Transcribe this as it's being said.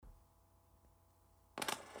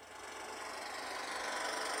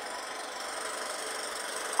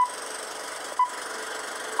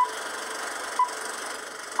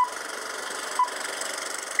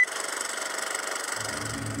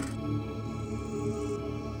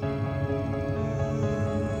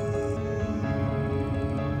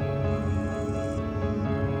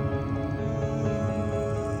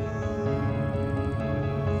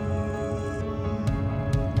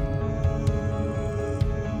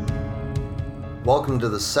Welcome to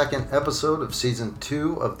the second episode of Season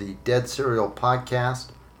 2 of the Dead Serial Podcast.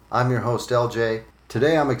 I'm your host, LJ.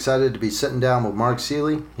 Today I'm excited to be sitting down with Mark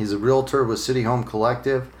Seeley. He's a realtor with City Home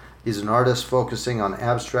Collective. He's an artist focusing on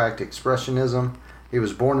abstract expressionism. He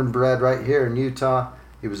was born and bred right here in Utah.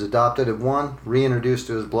 He was adopted at 1, reintroduced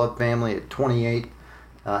to his blood family at 28,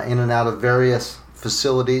 in and out of various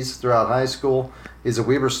facilities throughout high school. He's a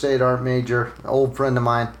Weber State art major, an old friend of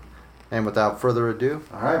mine. And without further ado,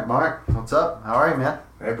 all right, Mark, what's up? How are you, man?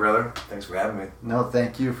 Hey, brother. Thanks for having me. No,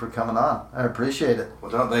 thank you for coming on. I appreciate it.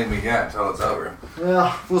 Well, don't thank me yet until it's over.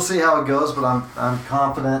 Well, we'll see how it goes, but I'm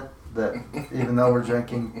confident that even though we're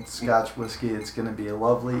drinking Scotch whiskey, it's going to be a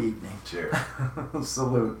lovely evening. Cheers.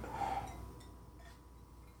 Salute.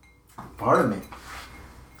 Pardon me.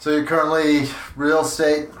 So you're currently real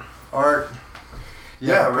estate, art.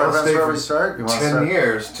 Yeah, real estate where for we start? You 10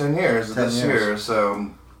 years. 10 years 10 this years. year.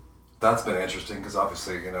 So that's been interesting because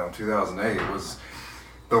obviously, 2008 was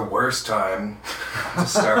the worst time to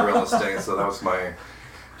start real estate. So that was my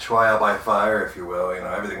trial by fire, if you will.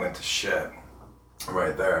 Everything went to shit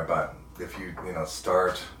right there. But if you,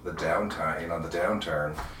 start the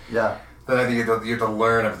downturn, Yeah. then I think you have to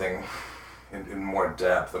learn everything in more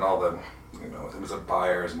depth and all the, it was a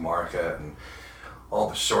buyer's market and all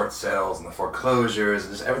the short sales and the foreclosures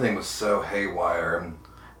and just everything was so haywire and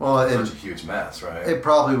such a huge mess, right? It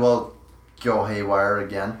probably will go haywire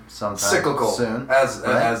again sometime Cyclical, soon.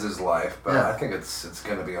 as is life, but Yeah. I think it's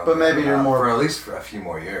going to be on. But maybe you're more for at least for a few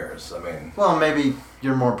more years. Well, maybe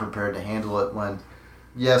you're more prepared to handle it when,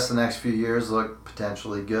 yes, the next few years look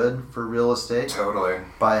potentially good for real estate. Totally.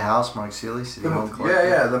 Buy a house, Mark Seeley, City Home Collective.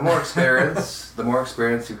 Yeah. The more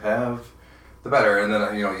experience you have, the better. And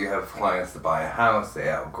then you have clients that buy a house, they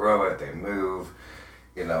outgrow it, they move,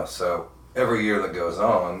 So every year that goes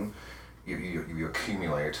on, you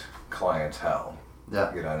accumulate clientele. Yeah.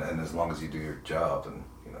 And as long as you do your job, and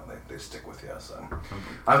they stick with you. So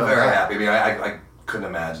I'm very happy. I couldn't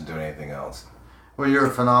imagine doing anything else. Well, you're a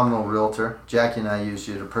phenomenal realtor. Jackie and I used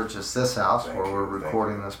you to purchase this house Thank where you, we're thank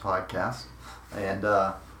recording this podcast. And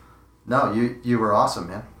no, you were awesome,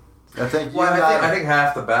 man. I think I think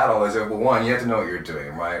half the battle is, one, you have to know what you're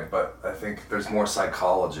doing, right? But I think there's more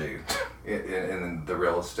psychology in the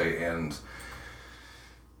real estate and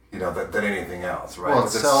than anything else, right? Well, it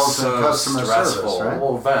sells and customer service, right?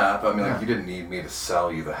 Well, you didn't need me to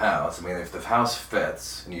sell you the house. If the house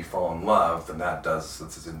fits and you fall in love, then that's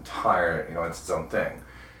its entire, it's its own thing.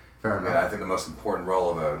 Fair enough. I think the most important role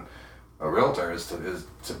of a realtor is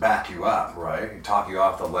to back you up, right? Talk you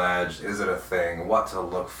off the ledge. Is it a thing? What to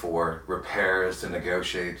look for? Repairs to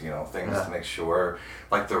negotiate, things to make sure,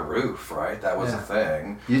 like the roof, right? That was a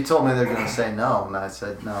thing. You told me they're going to say no, and I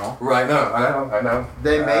said no. Right, no, I know.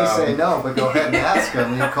 They may say no, but go ahead and ask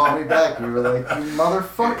them. You called me back. You were like, you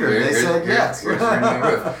motherfucker. They said yes. Here's your new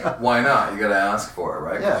roof. Why not? You got to ask for it,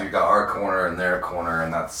 right? Because Yeah. you got our corner and their corner,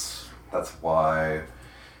 and that's why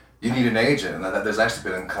you need an agent. And that there's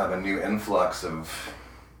actually been kind of a new influx of,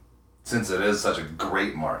 since it is such a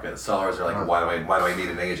great market, sellers are like, why do I need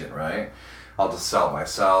an agent, right? I'll just sell it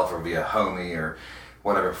myself or via homie or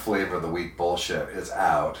whatever flavor of the week bullshit is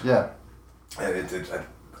out. Yeah. And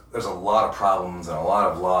there's a lot of problems and a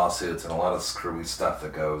lot of lawsuits and a lot of screwy stuff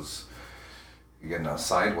that goes,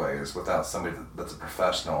 sideways without somebody that's a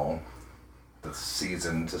professional, that's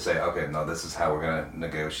seasoned to say, okay, no, this is how we're going to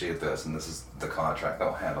negotiate this, and this is the contract.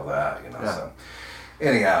 I'll handle that, Yeah. So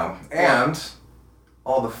anyhow, and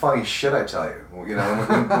all the funny shit I tell you, when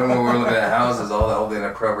we're looking at houses, all the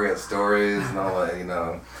inappropriate stories and all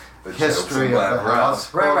the, the History jokes of and the blah,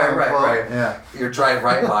 house. right. Yeah. You drive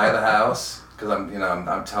right by the house because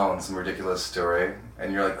I'm telling some ridiculous story,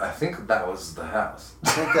 and you're like, I think that was the house. I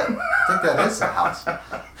think that is the house.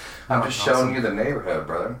 I'm just showing you the neighborhood,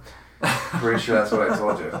 brother. Pretty sure that's what I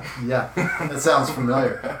told you. Yeah, that sounds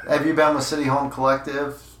familiar. Have you been with City Home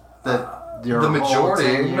Collective? The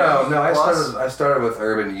majority? No. I started with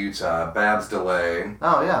Urban Utah. Babs DeLay.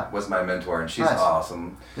 Oh yeah. Was my mentor, and she's Nice.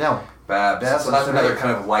 awesome. Yeah. Babs. So that's is another great.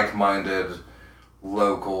 kind of like-minded,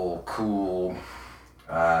 local, cool.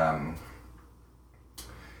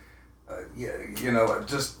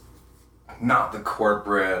 Just not the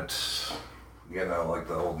corporate. Like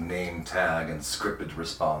the old name tag and scripted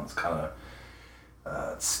response kind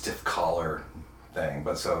of stiff collar thing.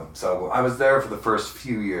 But so I was there for the first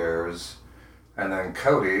few years, and then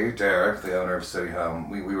Derek, the owner of City Home,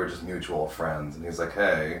 we were just mutual friends, and he's like,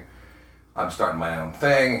 hey, I'm starting my own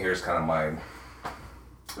thing. Here's kind of my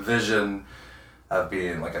vision of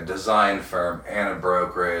being like a design firm and a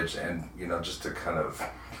brokerage, and just to kind of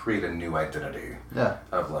create a new identity. Yeah.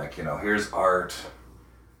 Of like, here's art.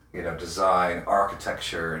 design,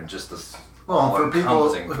 architecture, and just this. Well, for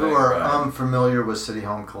people who are right? unfamiliar with City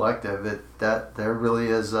Home Collective, there really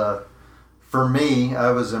is a. For me,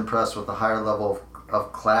 I was impressed with the higher level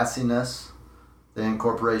of classiness, the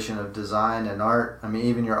incorporation of design and art. I mean,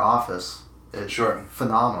 even your office is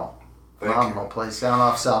phenomenal. Phenomenal place down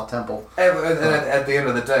off South Temple. And at the end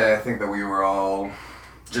of the day, I think that we were all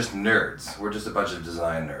just nerds. We're just a bunch of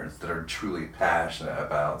design nerds that are truly passionate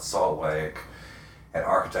about Salt Lake and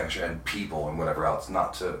architecture and people and whatever else.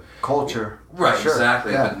 Not to culture, right? Sure.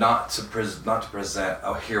 Exactly, yeah. but not to present.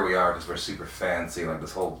 Oh, here we are because we're super fancy, like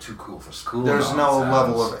this whole too cool for school. There's no nonsense.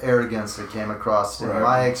 level of arrogance that came across in Right.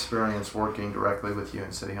 my experience working directly with you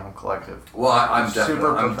in City Home Collective. Well, I'm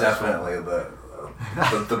definitely the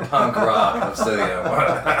punk rock of City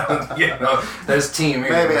Home. There's team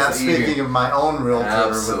meetings. Maybe I'm speaking of my own realtor.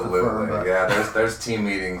 Absolutely, with the firm, but. yeah. There's team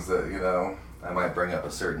meetings that I might bring up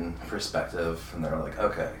a certain perspective, and they're like,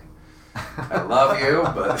 okay, I love you,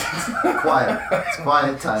 but quiet. It's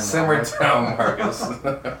quiet time. Simmer down, Marcus.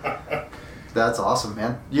 That's awesome,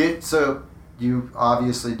 man. So you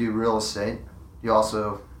obviously do real estate. You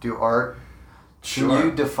also do art. Sure. Can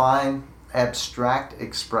you define abstract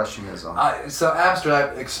expressionism? So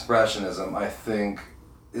abstract expressionism, I think,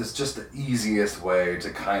 is just the easiest way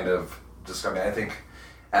to kind of describe it. I think,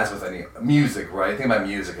 as with any music, right? I think about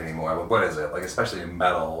music anymore. But what is it? Like, especially in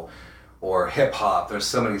metal or hip hop, there's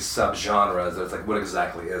so many subgenres that it's like, what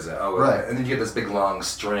exactly is it? Oh, right. And then you get this big long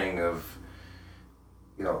string of,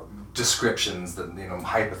 descriptions that,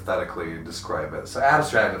 hypothetically describe it. So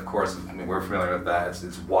abstract, of course, we're familiar with that.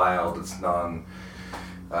 It's wild, it's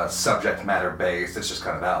subject matter based, it's just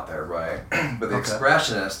kind of out there, right? But the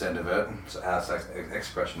expressionist end of it, so abstract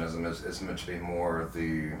expressionism is meant to be more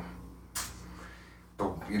the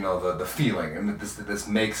feeling, and this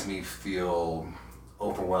makes me feel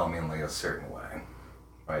overwhelmingly a certain way,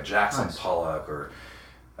 right? Jackson Pollock or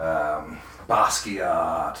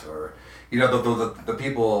Basquiat or the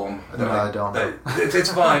people. I don't.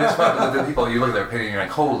 It's fine. It's fine. But the people you look at their painting, and you're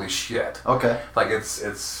like, holy shit. Okay. Like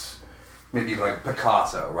it's maybe even like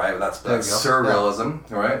Picasso, right? That's surrealism,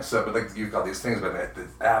 right? So, but like you've got these things, but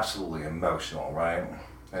it's absolutely emotional, right?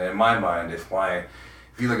 And in my mind, if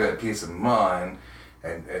you look at a piece of mine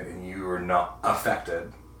and you are not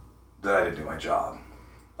affected, then I didn't do my job.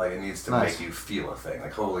 Like, it needs to make you feel a thing.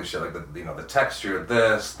 Like, holy shit, like the texture of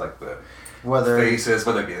this, like the faces,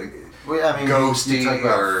 whether it be ghosty you talk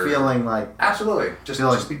about or feeling like absolutely just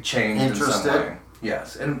be changed interested, in some way.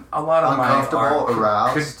 Yes, and a lot of my art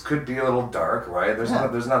aroused could be a little dark, right? There's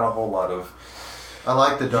not a whole lot of I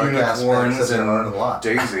like the dark unicorns and art a lot.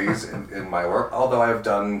 daisies in my work. Although I've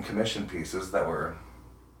done commission pieces that were,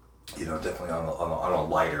 definitely on a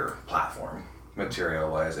lighter platform,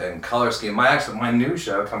 material-wise and color scheme. My new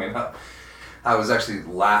show coming up, I was actually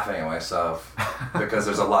laughing at myself because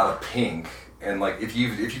there's a lot of pink. And like if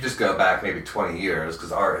you just go back maybe 20 years,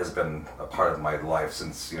 because art has been a part of my life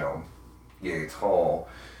since Yates Hall.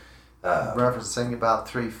 Referencing about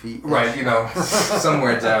 3 feet. Right,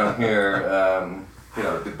 somewhere down here.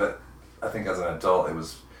 But I think as an adult it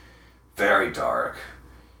was very dark.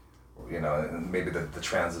 And maybe the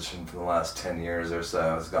transition from the last 10 years or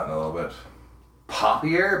so has gotten a little bit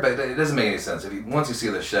poppier, but it doesn't make any sense. Once you see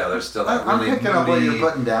the show, there's still that really I'm picking up what you're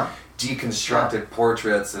putting down. Deconstructed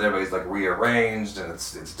portraits, and everybody's like rearranged, and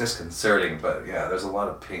it's disconcerting. But yeah, there's a lot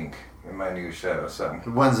of pink in my new show. So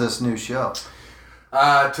when's this new show?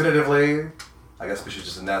 Tentatively, I guess we should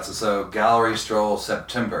just announce it. So Gallery Stroll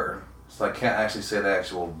September. So I can't actually say the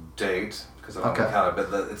actual date because I don't count it,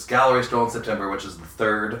 but it's Gallery Stroll in September, which is the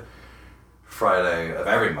third Friday of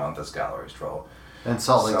every month. Is Gallery Stroll. And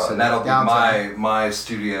Salt Lake City. And that'll be my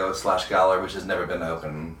studio / gallery, which has never been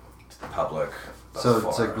open to the public. So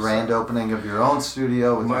it's a grand opening of your own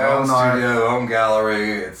studio with my your own studio, art. own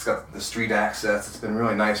gallery. It's got the street access. It's been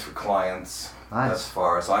really nice for clients thus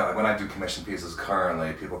far. So when I do commission pieces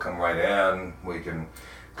currently, people come right in. We can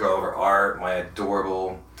go over art. My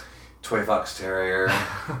adorable toy fox terrier,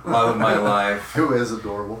 love of my life. Who is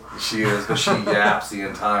adorable? She is, but she yaps the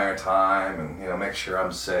entire time and make sure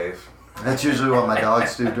I'm safe. That's usually what my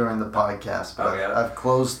dogs do during the podcast. But yeah? I've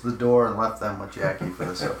closed the door and left them with Jackie for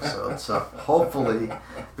this episode. So hopefully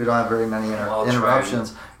we don't have very many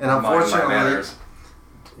interruptions. And unfortunately,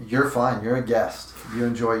 you're fine. You're a guest. You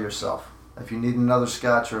enjoy yourself. If you need another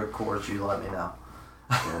scotch or a Coors, you let me know.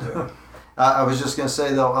 Will do. I was just going to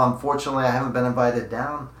say, though, unfortunately, I haven't been invited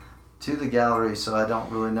down to the gallery, so I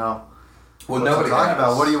don't really know. Well, what nobody to talk has.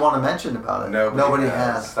 about. What do you want to mention about it? Nobody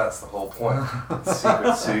has. That's the whole point.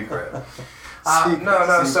 Secret. Secret.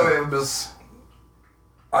 No. So it was.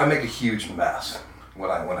 I make a huge mess, when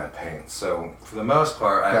I paint. So for the most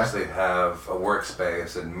part, I actually have a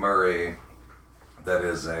workspace in Murray that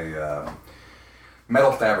is a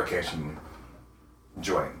metal fabrication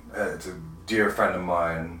joint. It's a dear friend of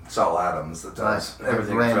mine, Saul Adams, that does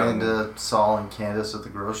everything. I ran into Saul and Candace at the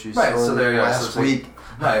grocery store so there last week.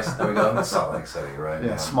 Nice. There we go. Salt Lake City, right?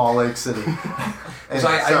 Yeah, Small Lake City. So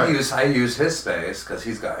I use his space because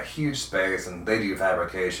he's got a huge space, and they do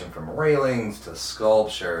fabrication from railings to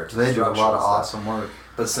sculpture to they do a lot of stuff. awesome work.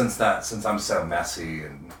 But since I'm so messy,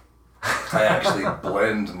 and I actually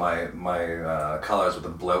blend my colors with a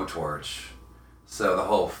blowtorch. So the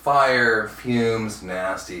whole fire, fumes,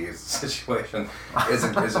 nasty situation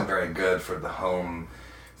isn't very good for the home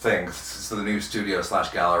thing. So the new studio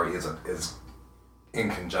 / gallery is in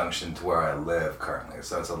conjunction to where I live currently.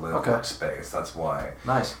 So it's a live work space. That's why.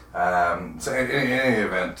 Nice. So in any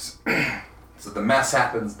event, so the mess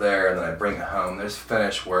happens there, and then I bring it home. There's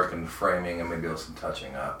finished work and framing and maybe some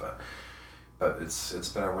touching up. But it's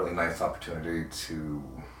been a really nice opportunity to.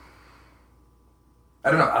 I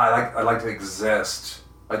don't know. I like to exist.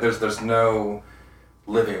 Like there's no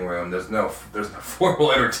living room. There's no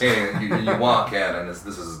formal entertaining. You walk in and this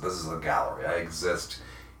is a gallery. I exist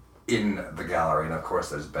in the gallery, and of course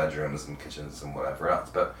there's bedrooms and kitchens and whatever else.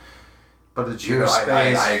 But it's your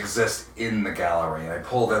space. I exist in the gallery, and I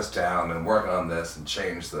pull this down and work on this and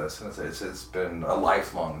change this, and it's been a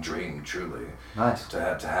lifelong dream, truly. Nice to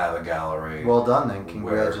have a gallery. Well done, then.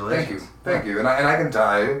 Congratulations. Thank you. And I can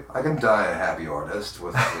die a happy artist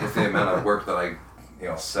with the amount of work that I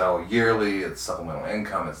sell yearly. It's supplemental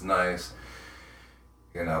income. It's nice.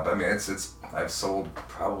 But I mean I've sold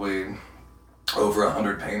probably over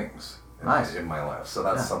 100 paintings in my life. So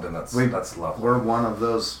that's something that's lovely. We're one of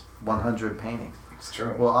those 100 paintings. It's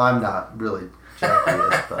true. Well, I'm not really Jackie,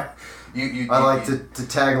 but I like to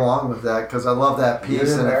tag along with that because I love that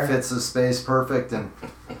piece and it fits the space perfect. And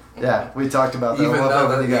yeah, we talked about that. Even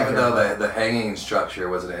though the hanging structure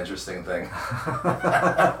was an interesting thing.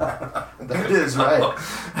 That is right.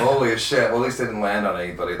 Holy shit! Well, at least it didn't land on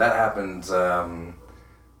anybody. That happened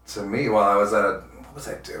to me while I was what was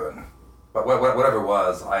I doing? But whatever it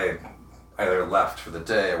was, I either left for the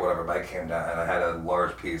day or whatever, but I came down and I had a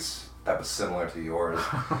large piece that was similar to yours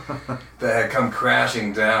that had come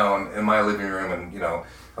crashing down in my living room and,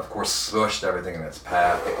 of course, smushed everything in its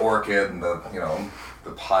path. The orchid and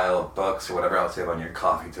the pile of books or whatever else you have on your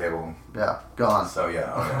coffee table. Yeah, gone. So,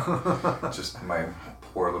 just my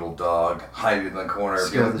poor little dog hiding in the corner.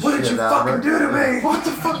 What did you fucking do to me? What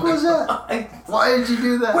the fuck was that? Why did you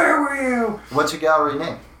do that? Where were you? What's your gallery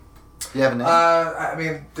name? Do you have a name? I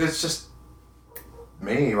mean, there's just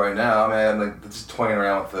me right now, man. Just toying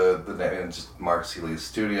around with the name. Just Mark Seeley's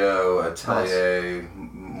studio, Atelier,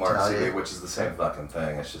 Mark Seeley, which is the same fucking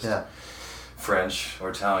thing. It's just French or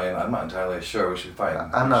Italian. I'm not entirely sure. We should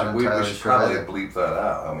find. We should probably bleep that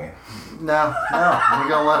out. I mean, no, we're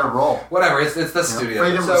gonna let it roll. Whatever. It's the studio.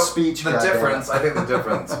 Freedom of speech. The difference. I think the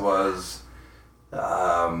difference was,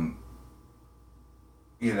 the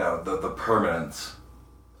permanence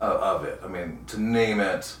of it. I mean, to name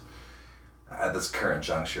it at this current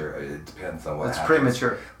juncture, it depends on what happens. It's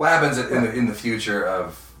premature. What happens in the future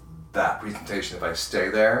of that presentation if I stay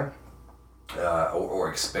there or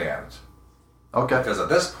expand. Okay. Because at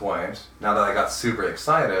this point, now that I got super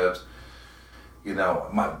excited,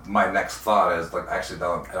 my next thought is actually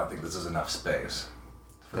I don't think this is enough space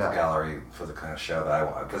for the gallery for the kind of show that I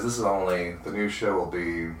want. Because the new show will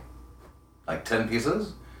be 10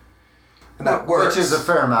 pieces. And that works. Which is a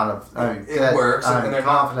fair amount of. It works, and they're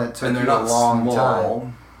confident took you a long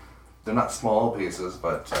time. They're not small pieces,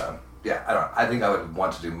 but I think I would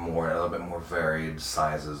want to do more, a little bit more varied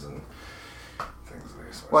sizes and things of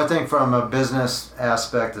these sorts. Well, I think from a business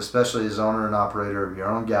aspect, especially as owner and operator of your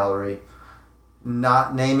own gallery,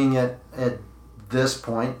 not naming it at this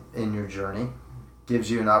point in your journey gives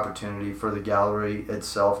you an opportunity for the gallery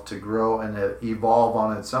itself to grow and evolve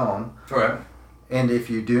on its own. Right. And if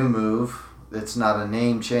you do move, it's not a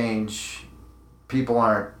name change. People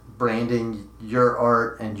aren't branding your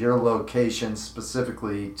art and your location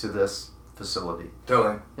specifically to this facility.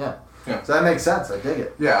 Totally. Yeah. So that makes sense. I dig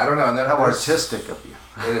it. Yeah, I don't know. And then how artistic of you.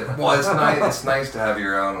 Well, it's nice. It's nice to have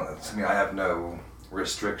your own. I mean, I have no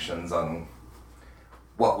restrictions on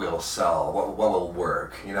what we'll sell, what will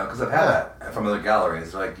work. Because I've had that from other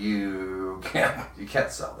galleries. Like you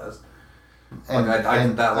can't sell this. And,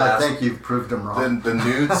 I think you've proved them wrong. The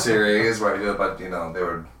nude series where I did, but they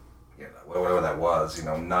were, whatever that was,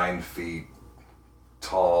 9 feet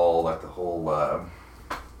tall, like the whole,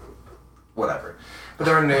 whatever. But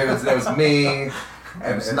there were nudes. There was me.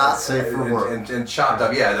 And it's not safe for work. And chopped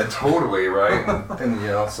up, yeah, totally, right?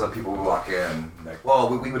 and so people would walk in, like, well,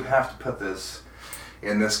 we would have to put this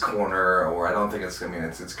in this corner, or I don't think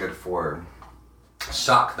it's good for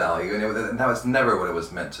shock value. And that was never what it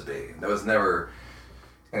was meant to be. There was never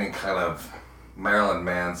any kind of Marilyn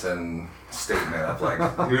Manson statement of like,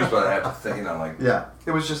 here's what I have to think, Yeah.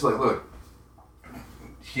 It was just like, look,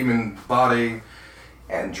 human body,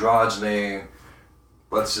 androgyny,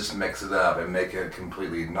 let's just mix it up and make it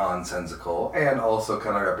completely nonsensical and also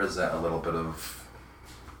kind of represent a little bit of,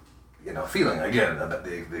 feeling, again, about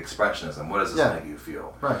the expressionism. What does this make you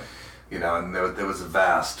feel? Right. And there was a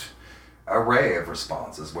vast array of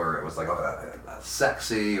responses where it was like, that's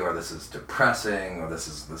sexy, or this is depressing, or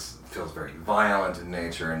this feels very violent in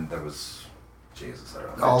nature, and there was, Jesus, I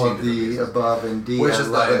don't know, all of the above, indeed. Which is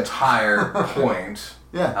the entire point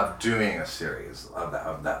yeah. of doing a series of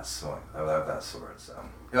that sort. So,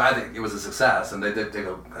 I think it was a success, and they did take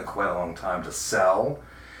quite a long time to sell,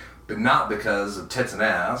 but not because of tits and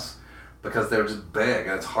ass, because they're just big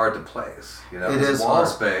and it's hard to place. It is wall hard.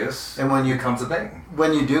 Space. And when you becomes a thing.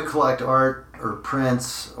 When you do collect art or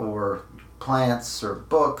prints or plants or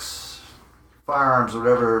books, firearms,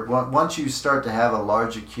 whatever, once you start to have a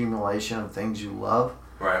large accumulation of things you love,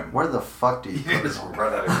 right? Where the fuck do you put just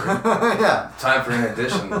run out of room. Yeah. Time for an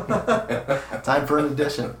addition. Time for an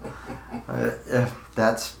addition.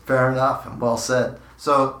 That's fair enough and well said.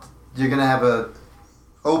 So you're going to have a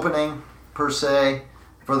opening per se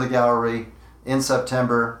for the gallery in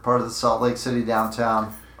September, part of the Salt Lake City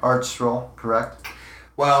downtown art stroll, correct?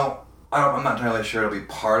 Well, I'm not entirely sure it'll be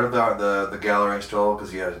part of the gallery stroll,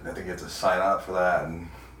 because I think you have to sign up for that,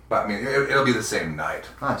 but I mean it'll be the same night.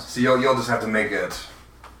 Nice. So you'll just have to make it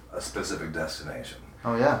a specific destination.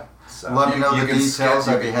 Oh yeah. So let me know the details.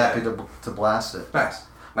 I'd be happy to blast it. Nice.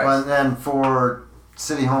 Well, and then for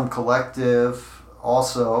City Home Collective,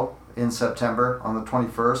 also in September on the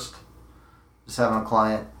 21st, just having a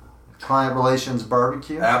client relations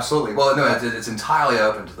barbecue. Absolutely. Well, no, it's entirely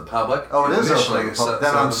open to the public. Oh, it is open to the public.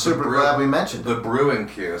 Then I'm super glad we mentioned it. The brewing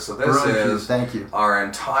queue. So this is thank you. Our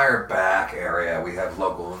entire back area. We have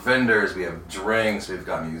local vendors. We have drinks. We've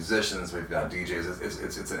got musicians. We've got DJs.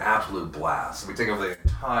 It's an absolute blast. We take over the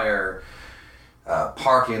entire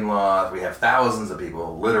parking lot. We have thousands of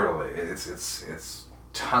people. Literally, it's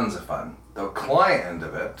tons of fun. The client end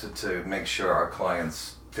of it, to make sure our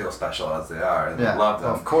clients feel special as they are and love them.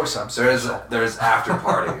 Of course I'm special. There's after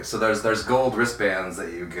parties. So there's gold wristbands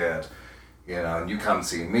that you get, and you come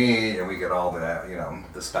see me and we get all the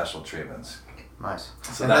the special treatments. Nice.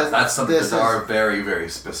 So that's something that are very, very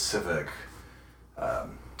specific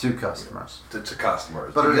to customers. To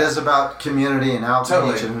customers. But it is about community and outreach,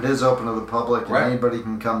 totally. And it is open to the public, and anybody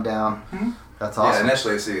can come down. Mm-hmm. That's awesome. Yeah,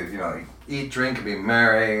 initially, eat, drink, and be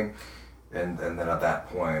merry. And then at that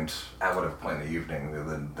point, at whatever point in the evening,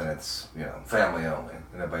 then it's family only,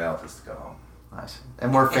 and everybody else has to go home. Nice.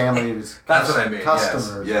 And we're family. That's what I mean.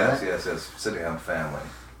 Customers. Yes. Sitting on family.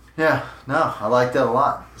 Yeah. No, I like that a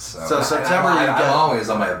lot. So September, I'm always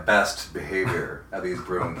on my best behavior at these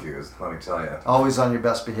brewing queues. Let me tell you. Always on your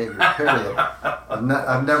best behavior. Period.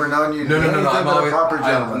 I've never known you to do anything I'm but always, a proper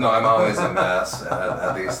gentleman. I'm always a mess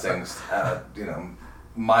at these things.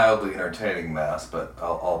 Mildly entertaining mess, but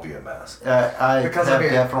I'll be a mess. I have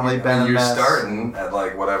definitely been a you're mess. You're starting at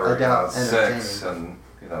like whatever, 6, and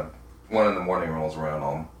 1 in the morning rolls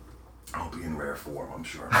around. I'll be in rare form, I'm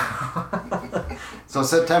sure. So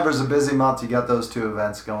September's a busy month. You got those 2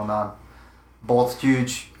 events going on, both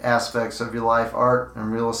huge aspects of your life: art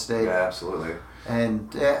and real estate. Yeah, absolutely.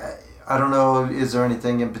 And I don't know, is there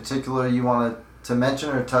anything in particular you want to mention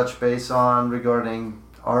or touch base on regarding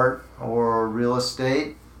art or real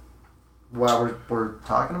estate while we're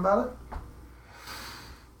talking about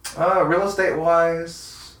it? Real estate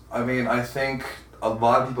wise, I mean, I think a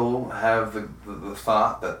lot of people have the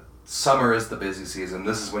thought that summer is the busy season.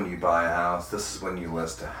 This is when you buy a house. This is when you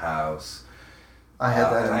list a house. I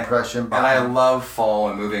had that impression. And I love fall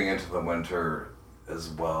and moving into the winter as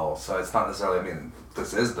well. So it's not necessarily,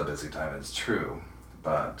 this is the busy time, it's true.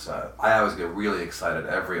 But I always get really excited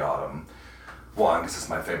every autumn. One, because it's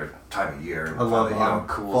my favorite time of year. I love it.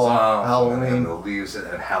 Cools fall, off, Halloween. and the leaves, and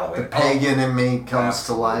Halloween. The pagan in me comes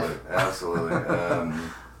to life. Absolutely.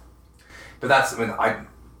 But that's,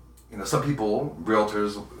 some people,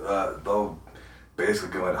 realtors, they'll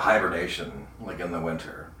basically go into hibernation, like in the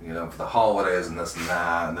winter, for the holidays and this and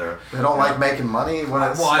that. And they don't like making money when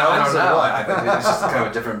it's I don't know. I think it's just kind of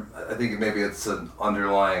a different, I think maybe it's an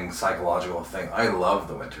underlying psychological thing. I love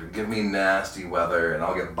the winter. Give me nasty weather and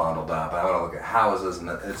I'll get bundled up. I want to look at houses, and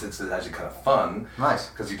it's actually kind of fun. Nice.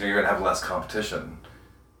 Because you're going to have less competition.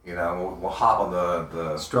 You know, we'll hop on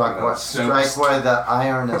the strike where the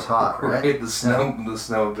iron is hot, right? The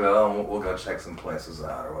snow bill, and we'll go check some places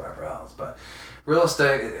out or whatever else. But real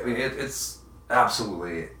estate, I mean, it's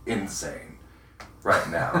absolutely insane right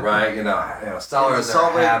now, right? You know, sellers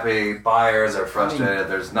are happy, buyers are frustrated.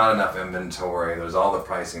 There's not enough inventory. There's all the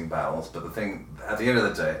pricing battles. But the thing, at the end of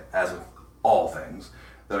the day, as with all things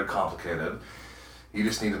that are complicated, you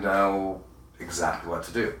just need to know exactly what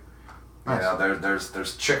to do. You know,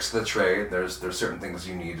 there's tricks to the trade. There's certain things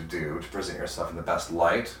you need to do to present yourself in the best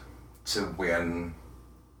light to win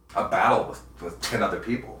a battle with 10 other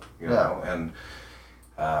people. You know, and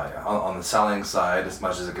on the selling side, as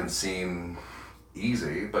much as it can seem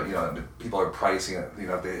easy, but you know, people are pricing it. You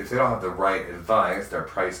know, if they don't have the right advice, they're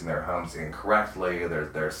pricing their homes incorrectly.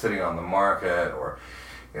 They're sitting on the market, or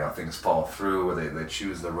you know, things fall through, or they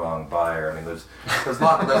choose the wrong buyer. I mean, there's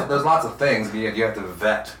lots of things. I mean, you have to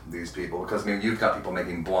vet these people, because I mean, you've got people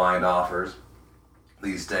making blind offers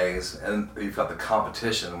these days, and you've got the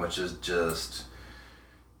competition, which is just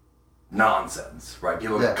nonsense, right?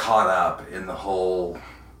 People get caught up in the whole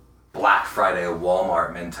Black Friday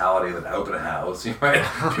Walmart mentality of an open house, right?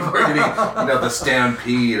 People are getting, you know, the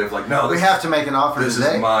stampede of like, no, we have to make an offer this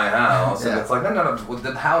today. Is my house, and it's like, no, did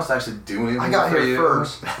the house actually do anything? I got for here you?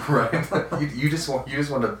 first, right? you just want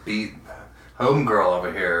to beat homegirl over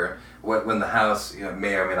here when the house, you know,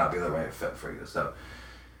 may or may not be the right fit for you. So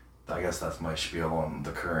I guess that's my spiel on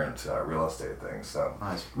the current real estate thing. So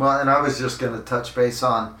nice. Well, and I was just going to touch base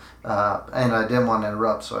on, and I didn't want to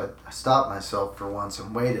interrupt, so I stopped myself for once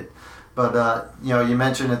and waited. But you know, you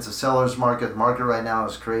mentioned it's a seller's market. The market right now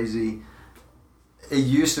is crazy. It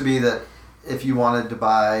used to be that if you wanted to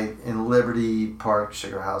buy in Liberty Park,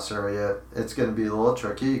 Sugar House area, it's going to be a little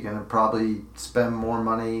tricky. You're going to probably spend more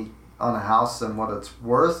money on a house than what it's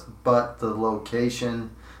worth, but the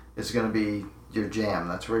location is going to be your jam.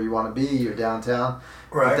 That's where you want to be. You're downtown.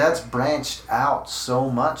 Right. But that's branched out so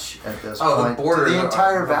much at this point. The borders, to the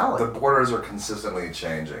entire valley. The borders are consistently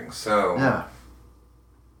changing. So yeah.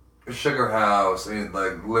 Sugar House, I mean,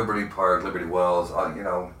 like Liberty Park, Liberty Wells, you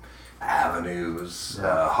know, Avenues,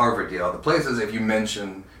 Harvard, Yale, the places. If you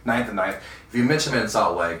mention 9th and 9th, if you mention it in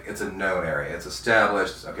Salt Lake, it's a known area. It's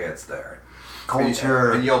established. Okay, it's there.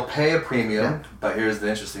 Culture. And you'll pay a premium, but here's the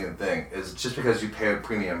interesting thing, is just because you pay a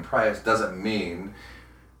premium price doesn't mean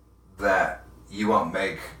that you won't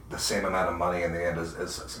make the same amount of money in the end as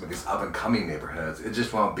some of these up-and-coming neighborhoods. It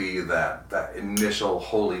just won't be that initial,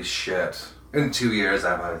 holy shit, in 2 years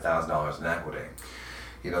I have $100,000 in equity.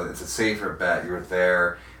 You know, it's a safer bet. You're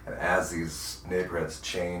there, and as these neighborhoods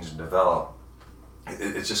change and develop,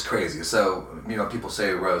 it's just crazy. So, you know, people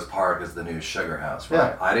say Rose Park is the new Sugar House, right?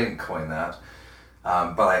 Yeah. I didn't coin that.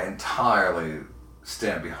 But I entirely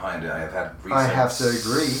stand behind it. I have had recent I have to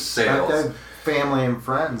agree. Sales. I have family and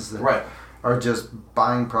friends that are just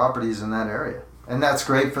buying properties in that area. And that's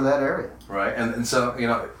great for that area. Right. And so, you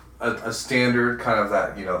know, a standard kind of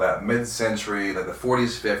that, you know, that mid-century, like the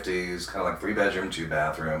 40s, 50s, kind of like 3-bedroom,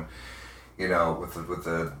 2-bathroom, you know, with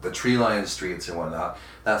the tree-lined streets and whatnot,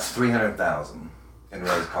 that's $300,000 in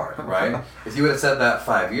Rose Park, right? If you would have said that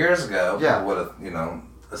 5 years ago, people would have, you know,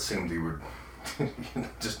 assumed you were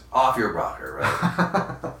just off your rocker,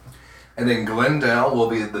 right? And then Glendale will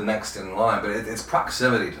be the next in line, but it's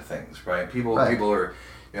proximity to things, right? People are,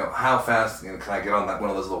 you know, how fast, you know, can I get on that one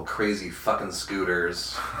of those little crazy fucking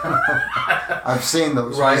scooters? I've seen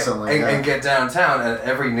those recently. And get downtown, and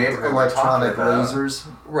every neighborhood electronic we're talking about, lasers.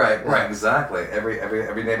 Right, exactly.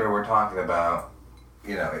 Every neighborhood we're talking about,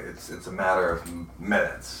 you know, it's a matter of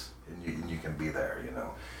minutes, and you can be there, you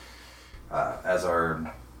know. As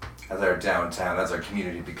our downtown, as our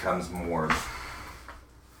community becomes more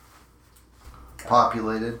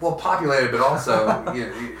populated. Well, populated, but also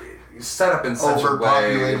you set up in such a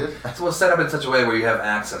way. Well, set up in such a way where you have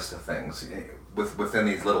access to things within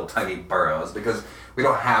these little tiny boroughs, because we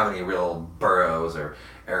don't have any real boroughs or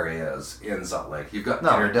areas in Salt Lake. You've got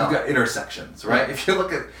you've got intersections, right? If you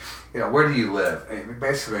look at, you know, where do you live? I mean,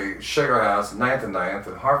 basically, Sugar House, 9th and 9th,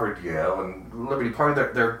 and Harvard, Yale, and Liberty Park,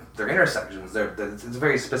 they're intersections. It's a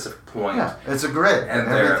very specific point. Yeah, it's a grid. And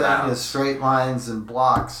everything is straight lines and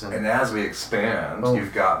blocks. And as we expand,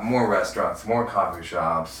 you've got more restaurants, more coffee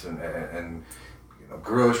shops, and you know,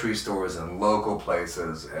 grocery stores and local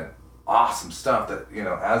places, and awesome stuff that, you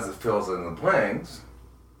know, as it fills in the blanks,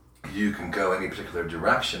 you can go any particular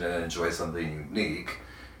direction and enjoy something unique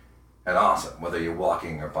and awesome, whether you're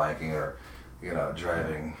walking or biking or, you know,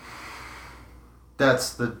 driving.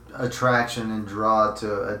 That's the attraction and draw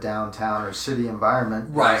to a downtown or city environment.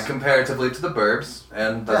 Right, comparatively to the burbs,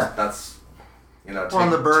 and that's you know,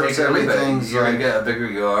 the burbs, take everything. You're going to get a bigger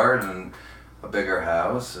yard and a bigger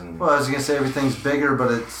house. And well, I was gonna say everything's bigger,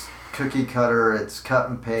 but it's cookie cutter. It's cut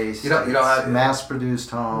and paste. You don't have mass produced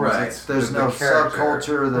homes. Right. There's no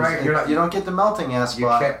subculture. Right. You don't get the melting aspect. You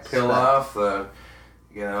can't peel off the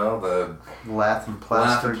lath and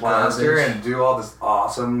plaster and do all this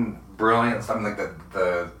awesome, brilliant stuff like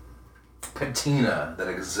the patina that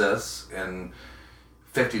exists in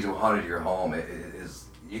 50 to 100-year home. It is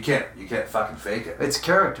you can't fucking fake it. It's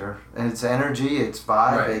character and it's energy. It's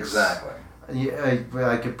vibe. Right. Exactly.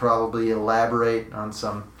 I could probably elaborate on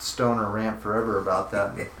some stoner rant forever about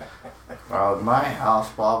that. My house,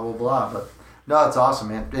 blah blah blah. But no, it's awesome,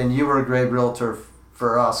 man. And you were a great realtor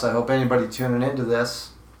for us. I hope anybody tuning into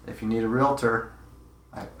this, if you need a realtor,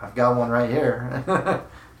 I've got one right here.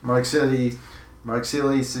 Mark Seeley,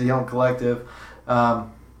 City Home Collective.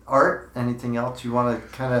 Art, anything else you want to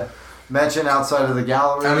kind of mention outside of the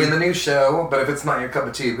gallery? I mean, the new show, but if it's not your cup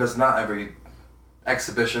of tea, because not every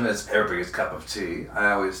exhibition is everybody's cup of tea.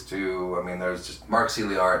 I always do, there's just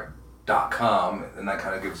markseeleyart.com, and that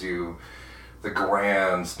kind of gives you the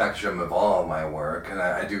grand spectrum of all of my work, and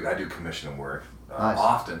I do commission work nice.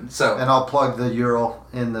 Often. So, and I'll plug the URL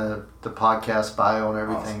in the podcast bio and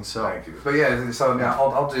everything. Awesome. So thank you. But yeah, so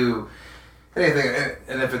I'll do anything,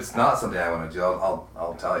 and if it's not something I want to do,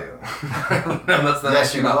 I'll tell you. That's the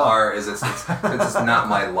nice thing about art is it's just not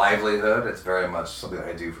my livelihood. It's very much something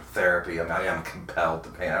I do for therapy. I am compelled to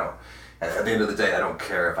paint. At the end of the day, I don't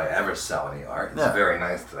care if I ever sell any art. It's very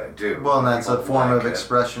nice that I do. Well, and that's a form of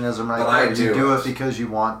expressionism, right there. You do it because you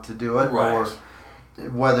want to do it, right. Or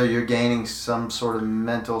whether you're gaining some sort of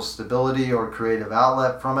mental stability or creative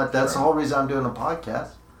outlet from it. That's the whole reason I'm doing a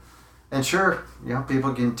podcast. And sure,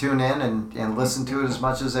 people can tune in and listen to it as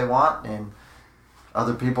much as they want, and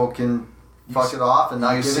other people can fuck it off and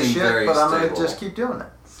not give a shit, but I'm going to just keep doing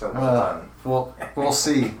it. So fun. We'll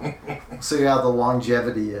see. See how the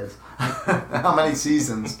longevity is. How many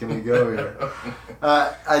seasons can we go here?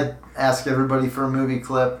 I ask everybody for a movie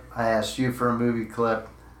clip. I asked you for a movie clip.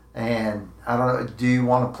 And I don't know, do you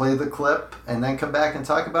want to play the clip and then come back and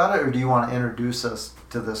talk about it, or do you want to introduce us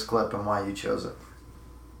to this clip and why you chose it?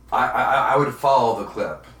 I would follow the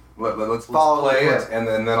clip. Let's play it, and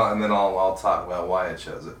then I'll talk about why I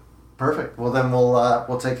chose it. Perfect. Well, then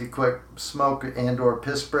we'll take a quick smoke and/or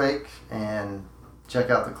piss break and check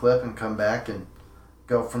out the clip and come back and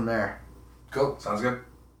go from there. Cool. Sounds good.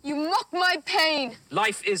 You mock my pain.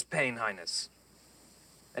 Life is pain, Highness.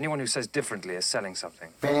 Anyone who says differently is selling something.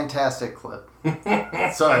 Fantastic clip.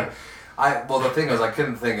 Sorry. The thing is, I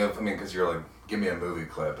couldn't think of. Because you're like, give me a movie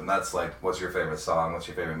clip, and that's like, what's your favorite song? What's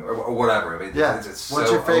your favorite movie? Or whatever. It's what's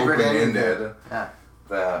so your favorite open-ended that,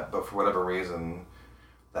 but for whatever reason,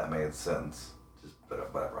 that made sense. Just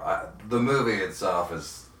whatever. The movie itself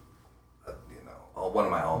is, one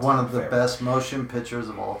of my all-time one of the favorites. best motion pictures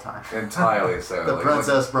of all time. Entirely so. The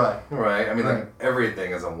Princess Bride. Right.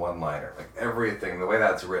 Everything is a one-liner. Like everything, the way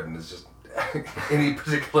that's written is just any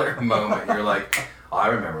particular moment you're like, oh, I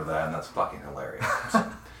remember that, and that's fucking hilarious. So,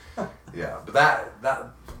 yeah, but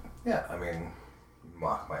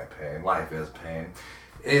mock my pain. Life is pain.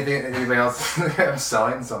 Anything else? I'm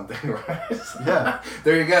selling something, right? Yeah.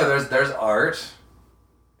 There you go. There's art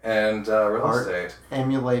and real estate.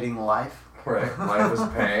 Emulating life. Right. Life is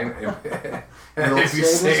pain. Real estate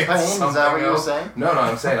is pain? Is that what you're saying? No,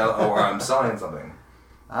 I'm saying, or I'm selling something.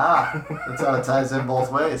 That's how it ties in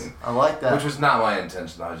both ways. I like that. Which was not my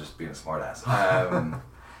intention. I was just being a smart ass.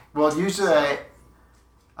 Well, usually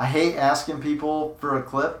I hate asking people for a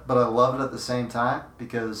clip, but I love it at the same time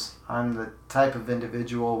because I'm the type of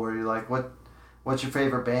individual where you're like, what's your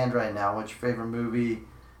favorite band right now? What's your favorite movie?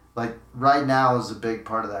 Like, right now is a big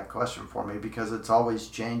part of that question for me because it's always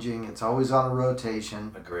changing. It's always on a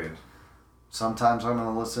rotation. Agreed. Sometimes I'm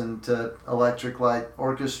going to listen to Electric Light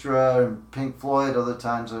Orchestra and Pink Floyd. Other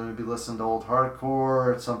times I'm going to be listening to old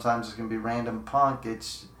hardcore. Sometimes it's going to be random punk.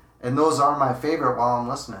 And those are my favorite while I'm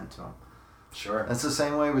listening to them. Sure. It's the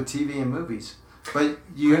same way with TV and movies. But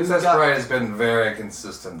Princess Bride has been very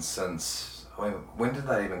consistent since... when did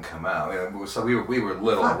that even come out? So we were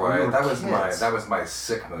little, right? That was my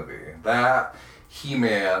sick movie. That,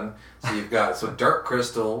 He-Man. So you've got Dark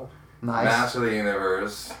Crystal, nice. Master of the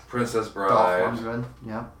Universe, Princess Bride. Dolph Lundgren,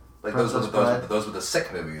 yeah. Like those were the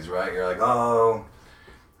sick movies, right? You're like, oh,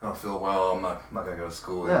 I don't feel well. I'm not gonna go to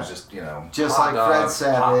school. Yeah. It was just just hot like dogs,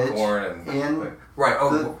 Fred Savage popcorn, and in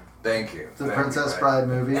right. Thank you. The Princess Bride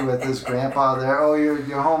movie with his grandpa there. Oh, you're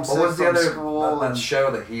homesick what was the from other, school. That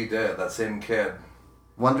show that he did, that same kid.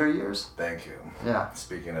 Wonder Years? Thank you. Yeah.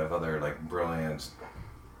 Speaking of other, brilliant...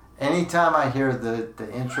 Anytime I hear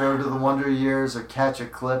the intro to the Wonder Years or catch a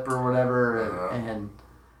clip or whatever, and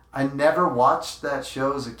I never watched that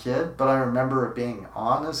show as a kid, but I remember it being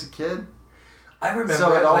on as a kid. I remember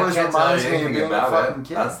So it always I can't tell reminds you me of anything being a about fucking it.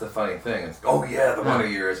 kid. That's the funny thing. It's, oh yeah, the Wonder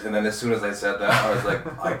Years. And then as soon as I said that, I was like,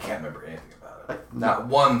 I can't remember anything about it. No. Not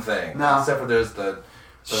one thing. No. Except for there's the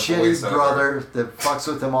shitty voiceover. brother that fucks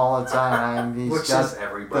with him all the time. He's Which got is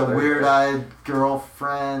every the brother. weird-eyed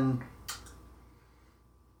girlfriend.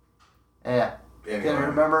 Yeah. Anyway. Can't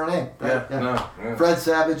remember her name. Yeah. No. Yeah. Fred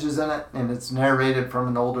Savage is in it, and it's narrated from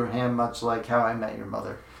an older him, much like How I Met Your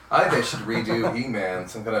Mother. I think they should redo He-Man,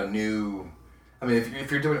 some kind of new. I mean, if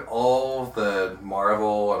you're doing all the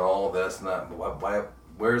Marvel and all this and that, why?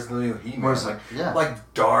 Where's the new He-Man?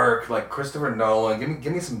 Like dark, like Christopher Nolan.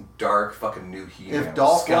 Give me some dark fucking new He-Man. If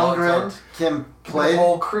Dolph Lundgren can play the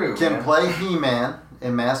whole crew, play He-Man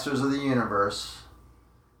in Masters of the Universe,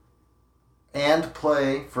 and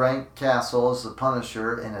play Frank Castle as the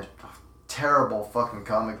Punisher in a terrible fucking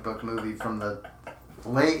comic book movie from the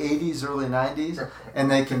late 80s, early 90s, and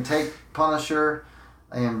they can take Punisher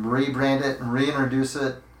and rebrand it and reintroduce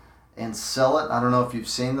it and sell it. I don't know if you've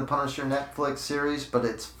seen the Punisher Netflix series, but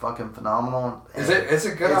it's fucking phenomenal. Is it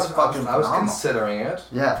good? It's fucking I was phenomenal. considering it.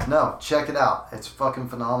 Yeah, no, check it out. It's fucking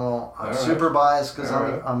phenomenal. I'm super biased because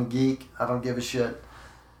I'm a geek. I don't give a shit.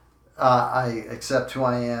 I accept who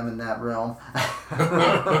I am in that realm,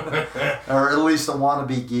 or at least a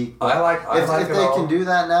wannabe geek. But if they can do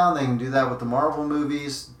that now, they can do that with the Marvel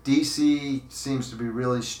movies. DC seems to be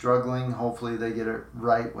really struggling. Hopefully, they get it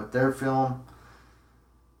right with their film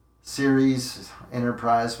series,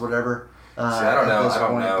 Enterprise, whatever. See, I don't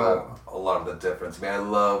know a lot of the difference. I mean, I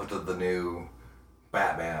loved the new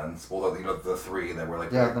Batmans. Well, the three that were like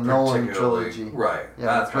the Nolan trilogy. Right. Yeah,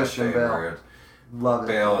 that's Christian my favorite. Bale. Love it.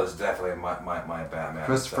 Bale is definitely my Batman.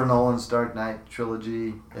 Christopher Nolan's Dark Knight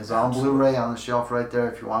trilogy is on Blu-ray on the shelf right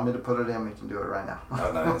there. If you want me to put it in, we can do it right now.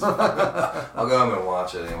 Oh, nice. I'll go home and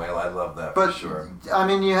watch it anyway. I love that for sure. I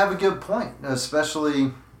mean, you have a good point,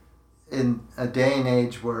 especially in a day and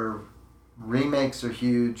age where remakes are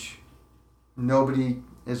huge. Nobody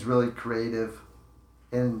is really creative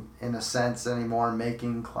in a sense anymore,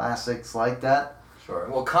 making classics like that. Sure.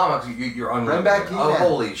 Well, comics, you're unlimited. Bring back He-Man. Oh,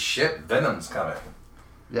 holy shit! Venom's coming.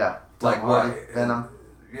 Yeah. Like what? Venom.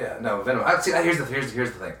 Yeah. No, Venom. See, here's the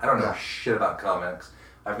thing. I don't know shit about comics.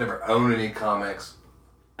 I've never owned any comics.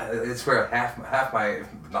 It's where half my, if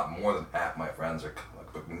not more than half my friends are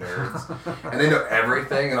comic book nerds, and they know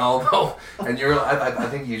everything. And I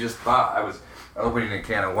think you just thought I was opening a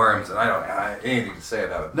can of worms, and I don't have anything to say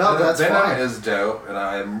about it. No, that's Venom fine. is dope, and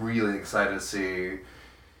I'm really excited to see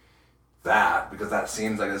that, because that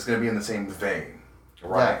seems like it's going to be in the same vein,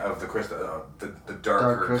 right? Yeah. Of the crystal, the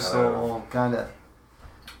darker crystal kind of.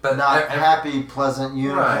 But not happy, pleasant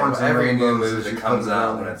unicorns. Right. Every new movie that comes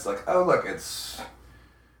out, when it's like, oh look, it's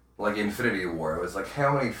like Infinity War. It was like,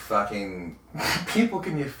 how many fucking people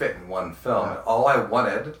can you fit in one film? And all I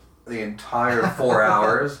wanted the entire 4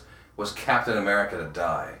 hours was Captain America to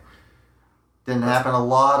die. Didn't happen. A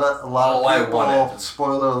lot of people, wanted.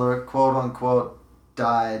 Spoiler alert, quote unquote,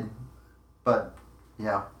 died. But,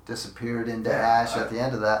 disappeared into ash at the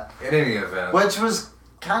end of that. In any event. Which was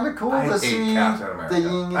kind of cool to see the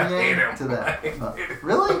yin and yang to that.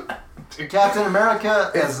 Really? Captain America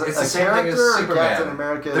as a character, or Captain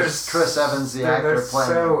America as Chris Evans, the actor playing?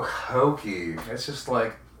 They're so hokey. It's just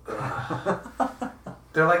like...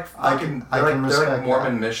 They're like fucking. They're like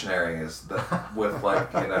Mormon missionaries with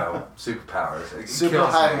superpowers. Super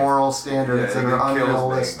high moral standards that are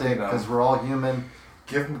unrealistic because we're all human.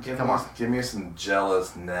 Give me some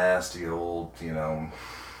jealous, nasty old,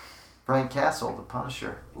 Frank Castle, the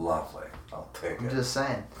Punisher. Lovely. I'll take it. I'm just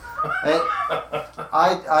saying.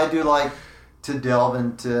 I do like to delve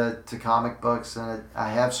into comic books, and I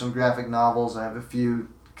have some graphic novels. I have a few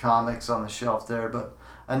comics on the shelf there, but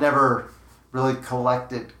I never really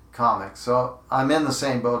collected comics. So I'm in the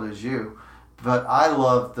same boat as you, but I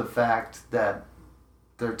love the fact that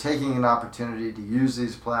they're taking an opportunity to use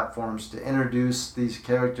these platforms to introduce these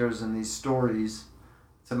characters and these stories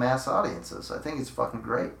to mass audiences. I think it's fucking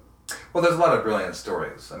great. Well, there's a lot of brilliant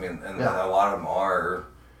stories. I mean, and a lot of them are,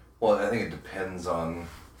 well, I think it depends on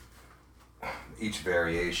each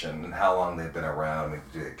variation and how long they've been around. I mean,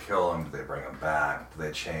 do they kill them? Do they bring them back? Do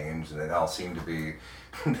they change? And they all seem to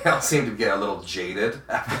get a little jaded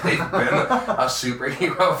after they've been a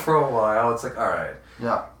superhero for a while. It's like, all right.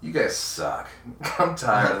 Yeah. You guys suck. I'm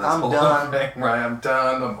tired of this whole thing, right? I'm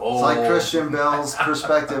done. I'm old. It's like Christian Bale's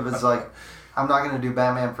perspective. It's like, I'm not going to do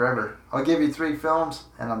Batman forever. I'll give you 3 films,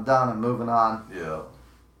 and I'm done. I'm moving on. Yeah.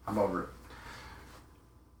 I'm over it.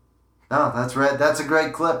 No, that's right. That's a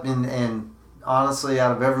great clip. And honestly,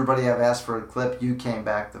 out of everybody I've asked for a clip, you came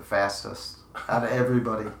back the fastest. out of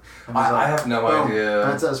everybody. And he's I have no boom, idea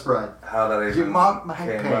Princess Bride. how that even You mock my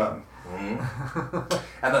came pain. up.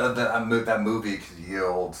 And that movie could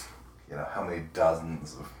yield, how many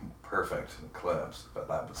dozens of perfect clips, but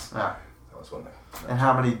that was one thing. And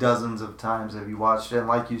how many dozens of times have you watched it? And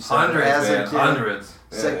like you said, Hundreds, as a man, kid, hundreds.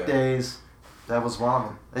 Sick days, that was one of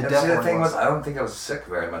them. It And definitely the thing was. was, I don't think I was sick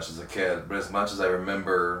very much as a kid, but as much as I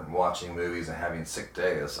remember watching movies and having sick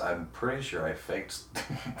days, I'm pretty sure I faked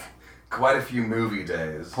quite a few movie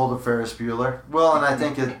days. Pulled a Ferris Bueller. Well, and I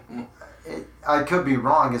think I could be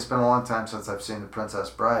wrong. It's been a long time since I've seen The Princess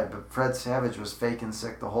Bride, but Fred Savage was faking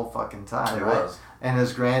sick the whole fucking time, He right? was. And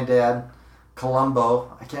his granddad,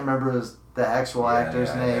 Columbo, I can't remember the actual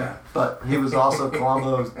actor's name, but he was also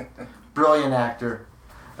Columbo's brilliant actor.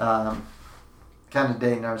 Kind of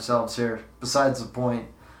dating ourselves here. Besides the point,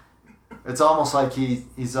 it's almost like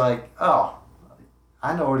he's like, oh,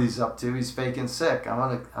 I know what he's up to. He's faking sick.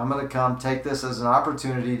 I'm gonna come take this as an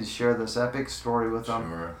opportunity to share this epic story with him.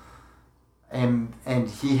 Sure. And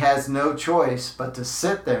he has no choice but to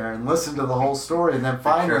sit there and listen to the whole story, and then Be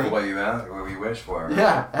finally, careful what you ask, what you wish for.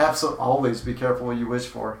 yeah, absolutely. Always be careful what you wish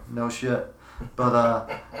for. No shit. But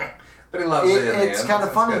But he loves it. it's kind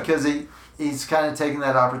of funny because he's kind of taking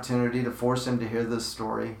that opportunity to force him to hear this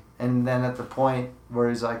story, and then at the point where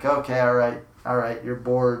he's like, okay, all right, you're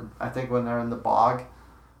bored. I think when they're in the bog,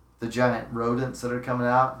 the giant rodents that are coming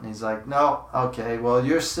out, and he's like, no, okay, well,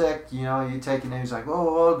 you're sick, you taking it. He's like,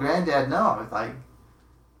 whoa, granddad, no. It's like,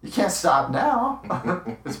 you can't stop now.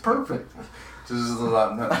 It's perfect. Just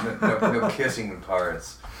no kissing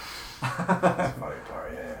parts. That's a funny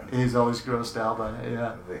part, yeah. He's always grossed out by it,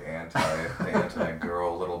 yeah. The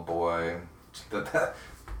anti-girl little boy.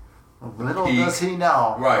 Little does he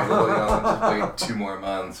know. Right, just wait 2 more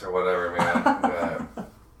months or whatever, man. Yeah.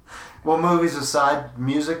 Well, movies aside,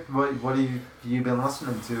 music, what have you been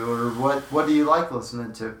listening to, or what do you like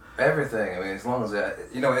listening to? Everything. I mean, as long as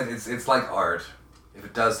it's like art. If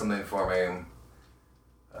it does something for me,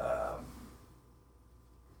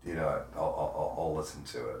 I'll listen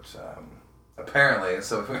to it. Apparently,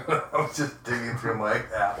 so I was just digging through my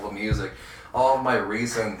Apple Music, all of my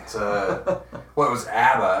recent, it was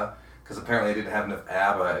ABBA, because apparently I didn't have enough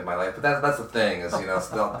ABBA in my life. But that's the thing is, it's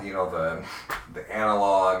the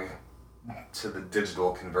analog to the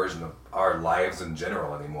digital conversion of our lives in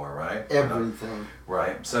general anymore, right? Everything.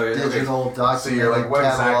 Right. So digital documented So you're like, what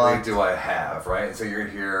catalog. exactly do I have, right? And so you're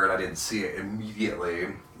here, and I didn't see it immediately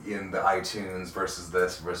in the iTunes versus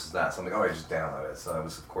this versus that. So I'm like, oh, I just downloaded it. So it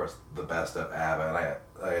was, of course, the best of ABBA, and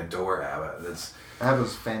I adore ABBA. That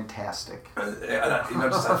was fantastic.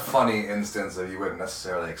 Just a funny instance of you wouldn't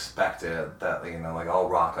necessarily expect it, that, like I'll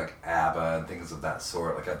rock like ABBA and things of that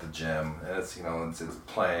sort, like at the gym, and it's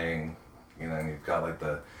playing, and you've got like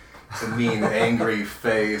the mean, angry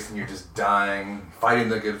face, and you're just dying, fighting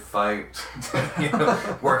the good fight,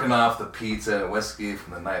 working off the pizza and whiskey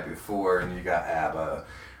from the night before, and you got ABBA.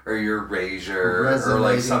 Or your Erasure, or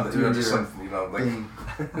like something,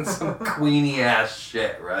 some Queenie ass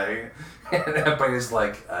shit, right? And everybody's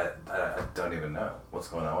like, I don't even know what's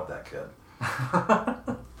going on with that kid,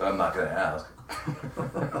 but I'm not gonna ask.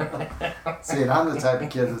 See, and I'm the type of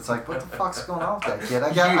kid that's like, what the fuck's going on with that kid?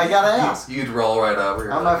 I gotta ask. You'd roll right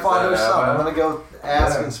over. I'm my father's son. I'm gonna go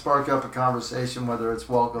ask and spark up a conversation, whether it's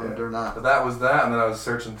welcomed or not. But that was that, and then I was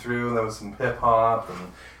searching through, and there was some hip hop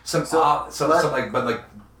and some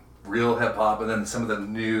real hip hop, and then some of the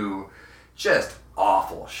new, just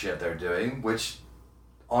awful shit they're doing, which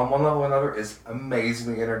on one level or another is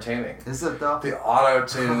amazingly entertaining. Is it though? The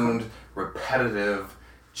auto-tuned, repetitive,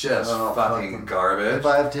 just fucking garbage. If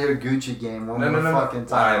I have to hear Gucci Gang one more fucking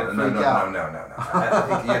time, no. I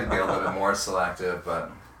think you had to be a little bit more selective,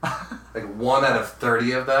 but like 1 out of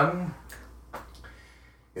 30 of them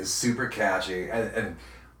is super catchy, and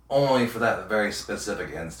only for that very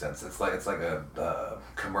specific instance. It's like a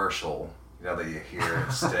commercial, that you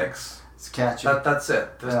hear sticks. It's catchy. That's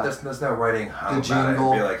it. There's no writing home about it.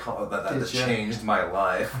 It'd be like, oh, that changed my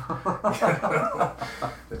life.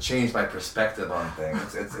 It changed my perspective on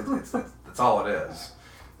things. It's all it is.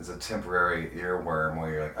 It's a temporary earworm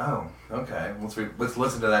where you're like, oh, okay, let's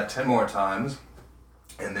listen to that 10 more times,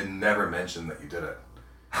 and then never mention that you did it.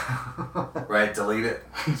 Right? Delete it.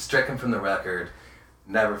 Stricken from the record.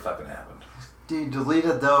 Never fucking happened. Dude, delete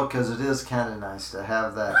it though, because it is kind of nice to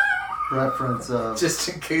have that reference of... Just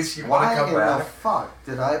in case you want to come back. Why in the fuck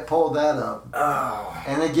did I pull that up? Oh.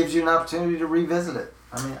 And it gives you an opportunity to revisit it.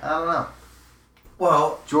 I mean, I don't know.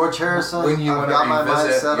 Well, George Harrison, when you I've got my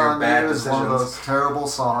mind set your on bad you, is one of those terrible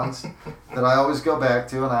songs that I always go back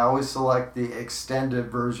to, and I always select the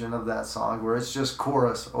extended version of that song where it's just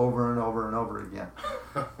chorus over and over and over again.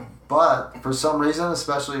 But for some reason,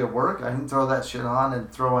 especially at work, I can throw that shit on and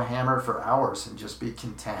throw a hammer for hours and just be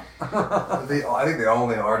content. I think the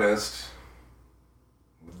only artist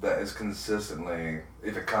that is consistently,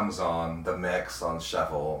 if it comes on the mix on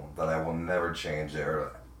shuffle, that I will never change it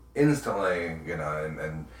or instantly, you know,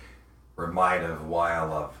 and remind of why I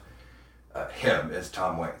love him is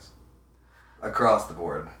Tom Waits. Across the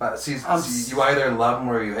board. See, you either love him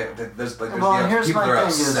or you hate. There's people that are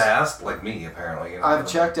obsessed, like me, apparently. You know, I've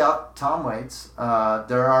checked out Tom Waits.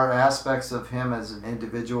 There are aspects of him as an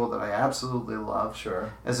individual that I absolutely love.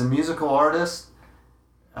 Sure. As a musical artist,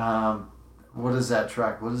 what is that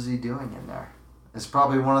track? What is he doing in there? It's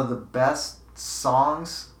probably one of the best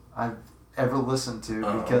songs I've ever listened to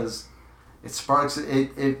because it sparks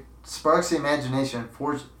the imagination,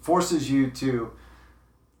 forces you to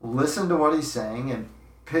listen to what he's saying and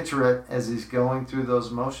picture it as he's going through those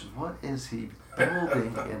motions. What is he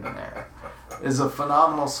building in there? It's a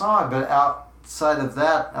phenomenal song, but outside of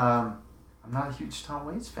that, I'm not a huge Tom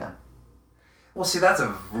Waits fan. Well, see, that's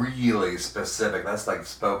a really specific, that's like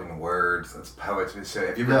spoken words, that's poetry. So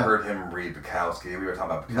have you ever heard him read Bukowski? We were talking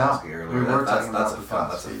about Bukowski earlier. That's a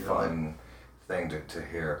fun thing to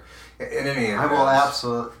hear. In any event, I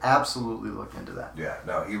will absolutely look into that. Yeah,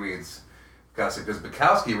 no, he reads Bukowski, because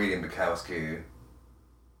Bukowski reading Bukowski,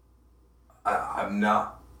 I'm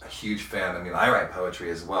not a huge fan. I mean, I write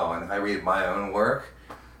poetry as well, and if I read my own work,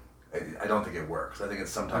 I don't think it works. I think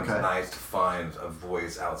it's sometimes nice to find a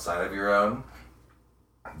voice outside of your own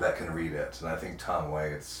that can read it, and I think Tom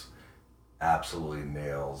Waits absolutely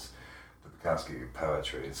nails the Bukowski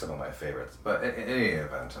poetry. It's some of my favorites. But in any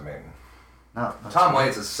event, I mean, Tom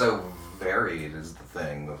Waits is so varied is the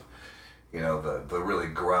thing of, you know, the really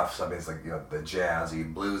gruff stuff. It's like, you know, the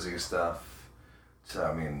jazzy, bluesy stuff. So,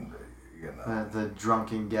 I mean, you know. The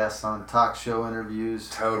drunken guests on talk show interviews.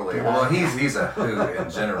 Totally. Yeah. Well, he's a hoot in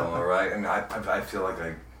general, right? And I feel like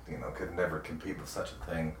I, you know, could never compete with such a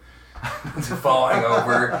thing. Falling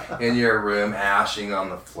over in your room, ashing on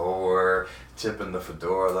the floor, tipping the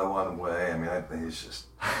fedora the one way. I mean, I think he's just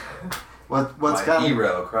what's kind of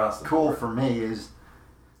hero across the cool board. For me is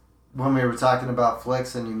when we were talking about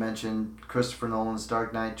flicks and you mentioned Christopher Nolan's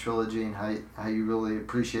Dark Knight trilogy and how you really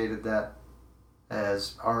appreciated that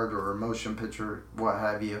as art or a motion picture, what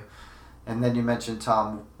have you. And then you mentioned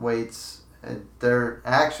Tom Waits. They're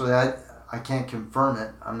actually, I can't confirm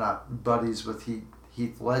it. I'm not buddies with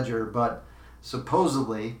Heath Ledger, but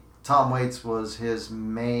supposedly Tom Waits was his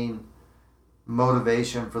main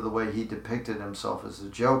motivation for the way he depicted himself as a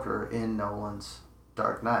Joker in Nolan's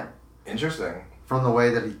Dark Knight. Interesting. From the way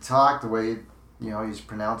that he talked, the way, you know, he's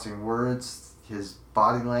pronouncing words, his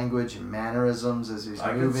body language and mannerisms as he's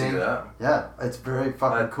moving. I can see that. Yeah, it's very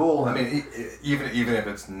fucking cool. I mean, even if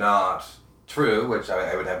it's not true, which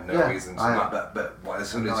I would have no reason to not, but as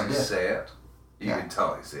soon as you say it, you can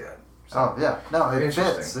totally see it. So, oh, yeah. No, it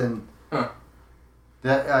fits. And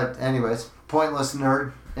that, anyways, pointless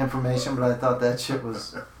nerd information, but I thought that shit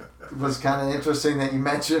was kind of interesting that you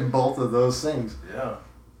mentioned both of those things. Yeah.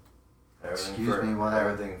 Excuse me while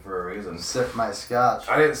everything for a reason. Sip my scotch.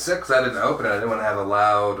 I didn't sip because I didn't open it. I didn't want to have a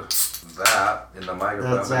loud that in the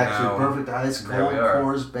microphone. That's actually perfect. Ice Cold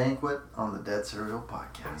Coors Banquet on the Dead Cereal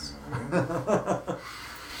Podcast. Mm-hmm.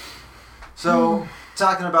 So,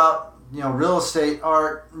 talking about, you know, real estate,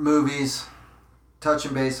 art, movies,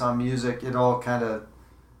 touching base on music, it all kind of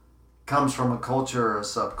comes from a culture or a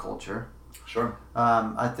subculture. Sure.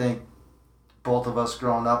 I think both of us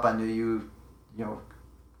growing up, I knew you know,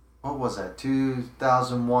 what was that,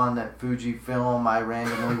 2001 at Fujifilm, I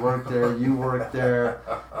randomly worked there, you worked there,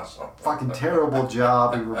 fucking terrible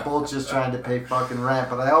job, we were both just trying to pay fucking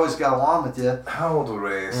rent, but I always got along with you. How old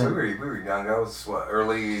were we? So we were young, I was what,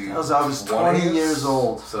 early I was 20 years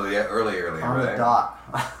old. So yeah, early, on right? the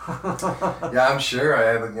dot. Yeah, I'm sure I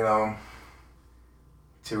had, you know,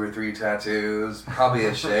 2 or 3 tattoos, probably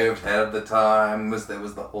a shaved head at the time, it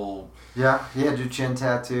was the whole... Yeah, he had your chin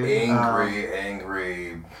tattoo.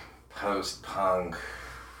 Angry, post-punk,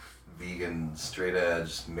 vegan, straight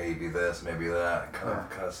edge, maybe this, maybe that kind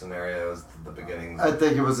of scenarios at the beginning. I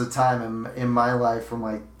think it was a time in my life from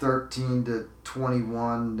like 13 to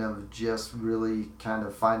 21 of just really kind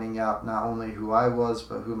of finding out not only who I was,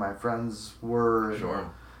 but who my friends were. Sure.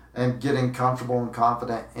 And getting comfortable and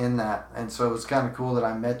confident in that. And so it was kind of cool that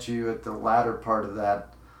I met you at the latter part of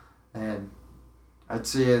that. And I'd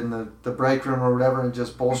see you in the break room or whatever and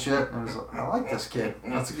just bullshit. And I was like, I like this kid.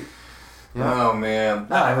 Yeah. Oh man!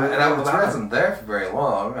 No, I wasn't there for very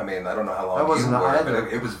long. I mean, I don't know how long you were,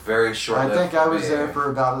 but it was very short. I think I was there for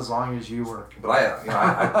about as long as you were. But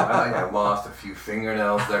I lost a few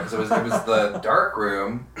fingernails there because it was the dark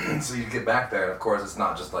room. So you get back there, and of course, it's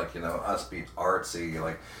not just like us being artsy.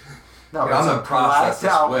 Like, no, I'm a the process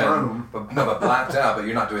blacked out this room. But blacked out. But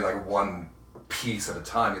you're not doing like one piece at a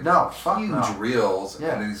time. No, huge reels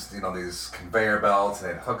Yeah. and these conveyor belts,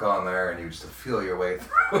 and they'd hook on there, and you just feel your way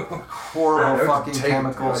through. Horrible fucking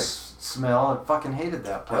chemicals smell. I fucking hated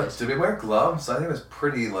that place. Did we wear gloves? I think it was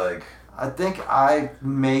pretty like. I think I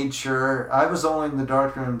made sure I was only in the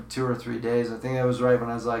dark room 2 or 3 days. I think that was right when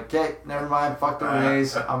I was like, "Okay, never mind, fuck the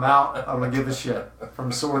rays. I'm out. I'm gonna give a shit."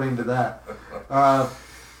 From sorting to that.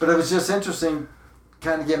 But it was just interesting,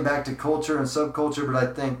 kind of getting back to culture and subculture. But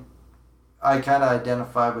I think I kind of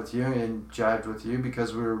identified with you and jived with you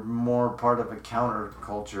because we were more part of a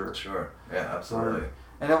counterculture. Sure. Yeah, absolutely.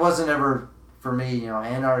 And it wasn't ever, for me,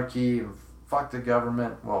 anarchy, fuck the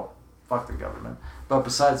government. Well, fuck the government. But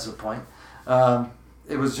besides the point,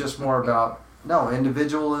 it was just more about,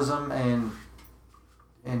 individualism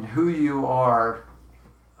and who you are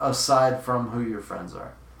aside from who your friends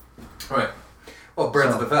are. Right. Well,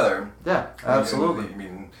 birds of a feather. Yeah, absolutely. I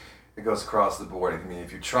mean, it goes across the board. I mean,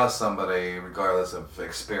 if you trust somebody, regardless of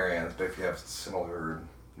experience, but if you have similar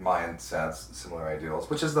mindsets, similar ideals,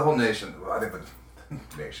 which is the whole nation, I think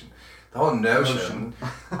the whole notion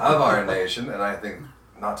of our nation, and I think,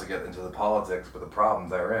 not to get into the politics, but the problem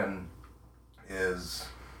therein is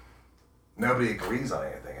nobody agrees on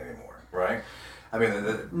anything anymore, right? I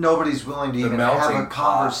mean, nobody's willing to even have a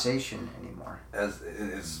conversation anymore.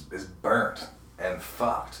 Is burnt and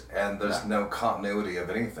fucked, and there's no continuity of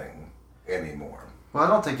anything anymore. Well, I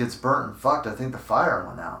don't think it's burnt and fucked. I think the fire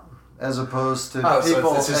went out, as opposed to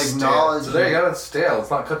people it's acknowledging. So there you go. It's stale. It's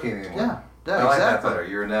not cooking anymore. Yeah, I like that better.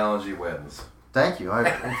 Your analogy wins. Thank you.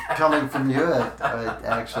 Coming from you, I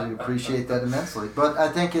actually appreciate that immensely. But I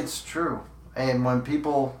think it's true. And when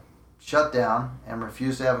people shut down and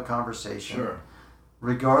refuse to have a conversation, sure.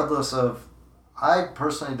 Regardless of, I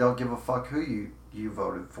personally don't give a fuck who you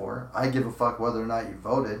voted for. I give a fuck whether or not you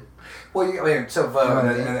voted. Well, so vote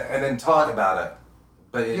and then talk about it.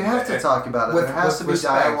 But you have to talk about it. There has to be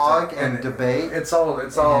dialogue and debate. It's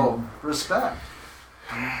all respect.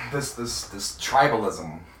 This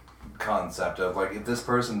tribalism concept of like, if this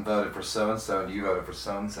person voted for so and so and you voted for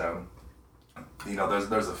so and so,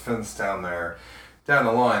 there's a fence down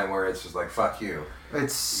the line where it's just like, fuck you.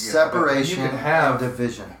 It's separation and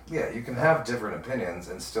division. Yeah, you can have different opinions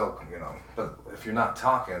and still, but if you're not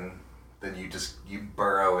talking, then you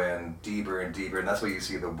burrow in deeper and deeper, and that's where you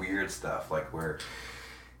see the weird stuff, like where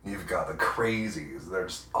you've got the crazies, they're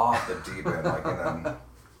just off the deep end, like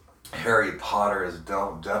Harry Potter is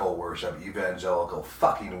devil worship, evangelical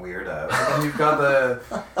fucking weirdo. And then you've got the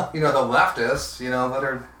leftists, that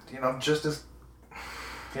are, just as,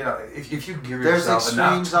 if you give yourself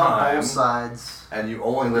enough time, on both sides, and you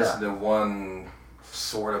only listen to one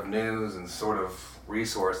sort of news and sort of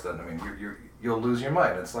resource, then you'll lose your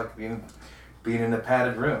mind. It's like being in a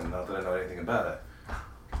padded room. Not that I know anything about it.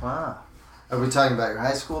 Wow. Are we talking about your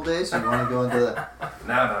high school days, or you want to go into the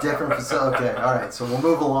no, different facility? Okay, all right. So we'll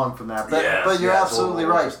move along from that. But you're absolutely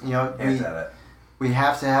right. We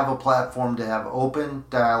have to have a platform to have open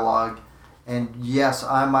dialogue. And yes,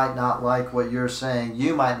 I might not like what you're saying.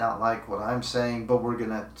 You might not like what I'm saying, but we're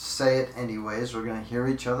gonna say it anyways. We're gonna hear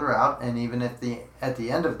each other out, and even if at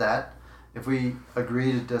the end of that, if we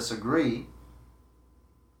agree to disagree,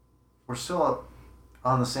 we're still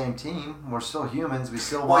on the same team. We're still humans. We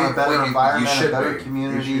still want a better environment, a better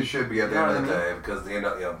community. You should be at the end of the day, because the end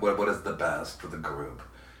of, what is the best for the group?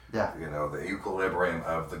 Yeah. The equilibrium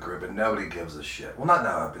of the group, and nobody gives a shit. Well,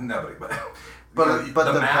 not nobody, but. But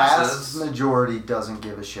the masses, vast majority doesn't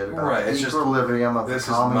give a shit about the it's equilibrium of the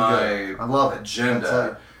common good. I love it.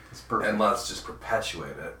 Agenda, it's perfect. And let's just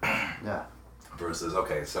perpetuate it. Yeah. Versus,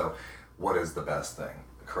 okay, so what is the best thing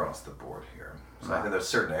across the board here? So I think there's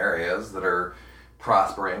certain areas that are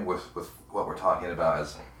prospering with what we're talking about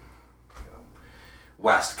as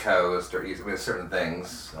West Coast or East. Certain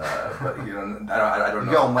things, but I don't know. I don't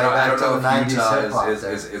know if Utah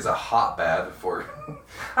is a hotbed for.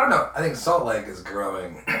 I don't know. I think Salt Lake is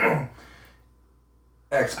growing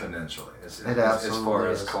exponentially as far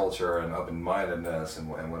as culture and open-mindedness and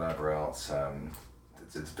whatever else.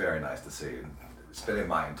 It's very nice to see. Spending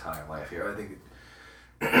my entire life here, I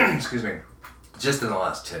think. Excuse me. Just in the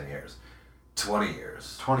last 10 years, 20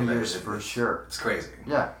 years. 20 years for sure. It's crazy.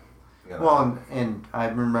 Yeah. Well, and I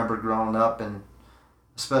remember growing up, and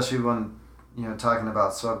especially when talking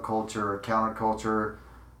about subculture or counterculture,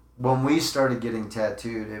 when we started getting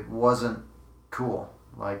tattooed, it wasn't cool.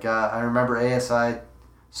 Like, I remember ASI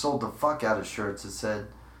sold the fuck out of shirts that said,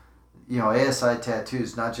 ASI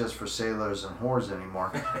tattoos, not just for sailors and whores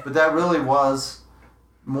anymore. But that really was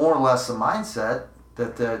more or less the mindset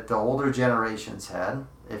that the older generations had.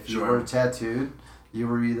 If you were tattooed, you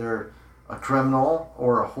were either a criminal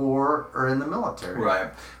or a whore or in the military.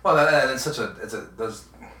 Right. Well, it's there's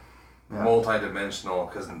multi-dimensional,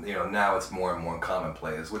 because now it's more and more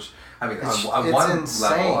commonplace. Which on one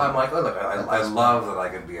insane. level, I'm like, oh, look, I love that I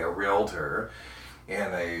can be a realtor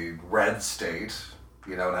in a red state,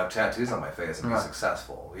 and have tattoos on my face and be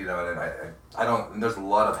successful. And I don't. And there's a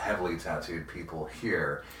lot of heavily tattooed people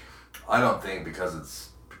here. I don't think because it's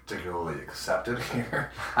particularly accepted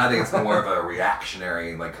here. I think it's more of a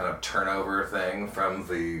reactionary, like, kind of turnover thing from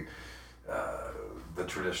the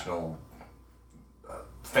traditional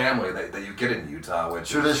family that you get in Utah, which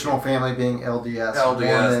traditional family being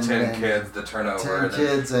LDS, 10 kids, the turnover, 10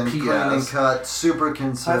 kids and clean and cut, super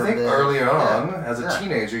conservative. I think early on, as a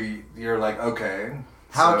teenager, you're like, okay,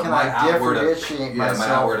 how can I differentiate myself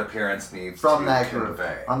my outward appearance needs from to that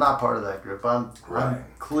convey. group? I'm not part of that group. I'm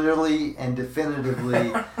clearly and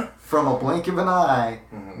definitively, from a blink of an eye,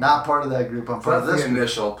 not part of that group. I'm part of this the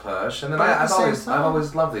initial push, and then I've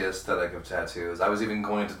always loved the aesthetic of tattoos. I was even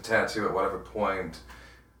going to tattoo at whatever point,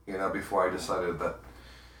 before I decided that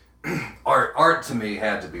art to me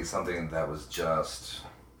had to be something that was just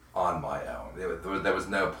on my own. There was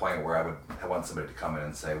no point where I want somebody to come in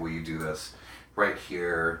and say, will you do this right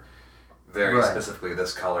here, very specifically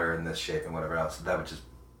this color and this shape and whatever else. That would just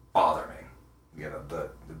bother me.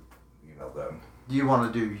 You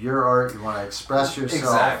want to do your art, you want to express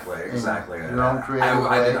yourself. Exactly. Your own creative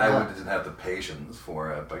I didn't have the patience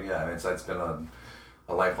for it, but it's been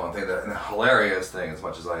a lifelong thing. And the hilarious thing, as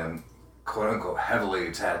much as I am quote unquote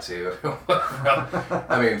heavily tattooed, from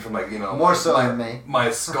more so than me.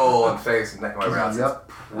 My skull and face and neck and my brows, it's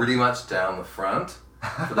pretty much down the front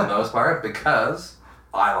for the most part, because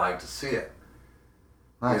I like to see it.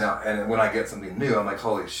 Nice. And when I get something new, I'm like,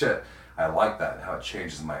 holy shit, I like that and how it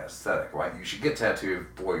changes my aesthetic, right? You should get tattooed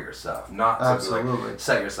for yourself, not to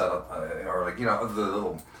set yourself up, or the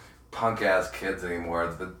little punk ass kids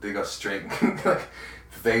anymore. They go straight like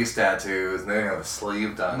face tattoos and they have a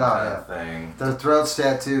sleeve done of thing. Their throat's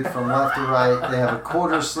tattooed from left to right. They have a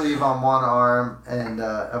quarter sleeve on one arm and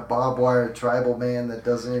a barbed wire tribal band that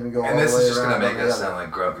doesn't even go all the way around. And this is just going to make us sound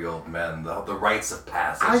like grumpy old men. The rites of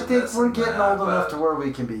passage. I think we're getting old enough to where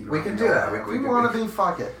we can be grumpy. We can do that. We want to be,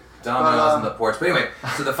 fuck it. Dominoes on the porch. But anyway,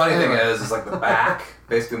 so the funny thing is like the back,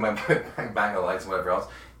 basically my back of lights and whatever else.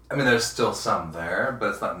 There's still some there, but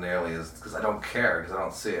it's not nearly as, because I don't care, because I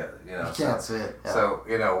don't see it. You can't see it. Yeah. So,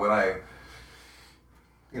 when I,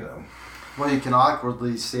 Well, you can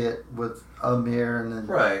awkwardly see it with a mirror and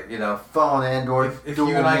then phone and or if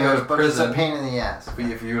you and I go to prison, it's a pain in the ass.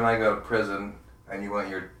 If you and I go to prison and you want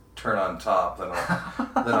your turn on top, then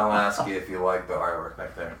I'll ask you if you like the artwork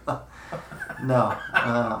back there. No,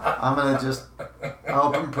 I'm gonna just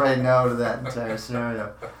hope and pray no to that entire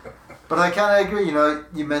scenario. But I kind of agree.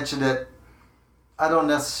 You mentioned it. I don't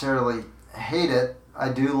necessarily hate it. I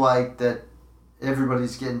do like that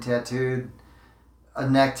everybody's getting tattooed. A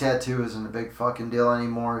neck tattoo isn't a big fucking deal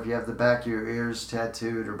anymore. If you have the back of your ears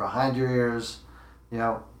tattooed or behind your ears,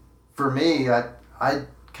 for me, I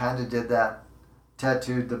kind of did that.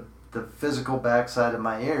 Tattooed the physical backside of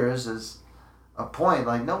my ears as a point.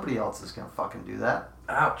 Like, nobody else is gonna fucking do that.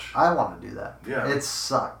 Ouch. I want to do that. Yeah. It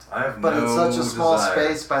sucked. But it's such a small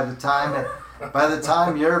space. By the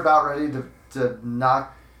time you're about ready to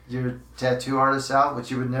knock your tattoo artist out,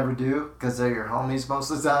 which you would never do because they're your homies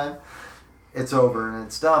most of the time, it's over and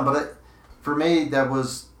it's done. But for me, that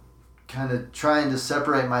was kind of trying to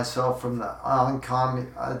separate myself from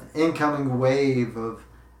the incoming wave of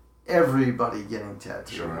everybody getting tattooed.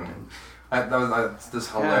 Sure. That's this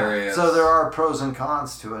hilarious. Yeah. So there are pros and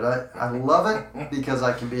cons to it. I love it because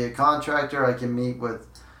I can be a contractor. I can meet with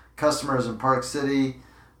customers in Park City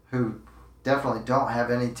who definitely don't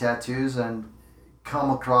have any tattoos and come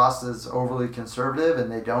across as overly conservative and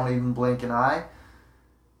they don't even blink an eye.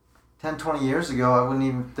 10, 20 years ago, I wouldn't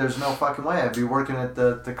even, there's no fucking way. I'd be working at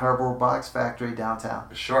the cardboard box factory downtown.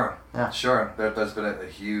 Sure. Yeah. Sure. There's been a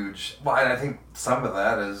huge, and I think some of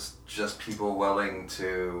that is just people willing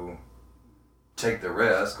to take the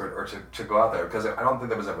risk or to go out there, because I don't think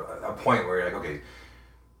there was a point where you're like, okay,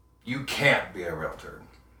 you can't be a realtor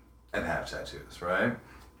and have tattoos, right?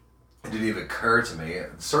 It didn't even occur to me.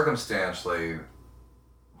 Circumstantially,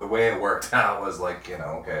 the way it worked out was like,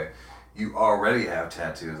 okay, you already have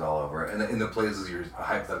tattoos all over, and in the places you're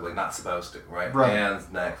hypothetically not supposed to, right?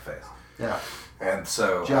 Hands, neck, face. Yeah. And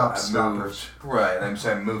so Job I stoppers. moved, right, and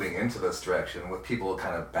I'm moving into this direction with people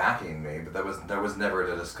kind of backing me, but there was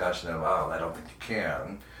never a discussion of, oh, I don't think you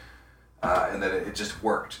can, and then it just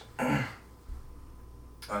worked. And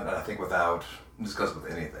I think this goes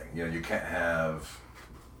with anything, you can't have,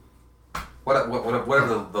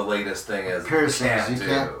 whatever the latest thing is, Piercings, you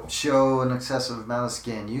can't show an excessive amount of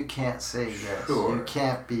skin, you can't say yes, Sure. you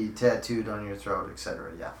can't be tattooed on your throat,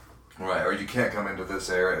 etc. Yeah. Right, or you can't come into this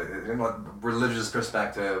area, religious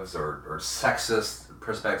perspectives or sexist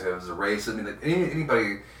perspectives, or race. I mean,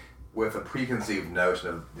 anybody with a preconceived notion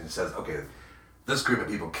of says, okay, this group of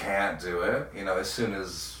people can't do it. As soon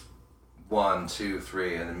as 1, 2,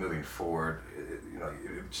 3, and then moving forward, it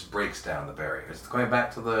just breaks down the barriers. It's going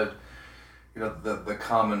back to the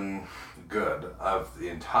common good of the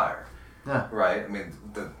entire. Yeah. Right? I mean,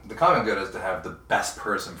 the common good is to have the best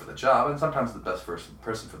person for the job, and sometimes the best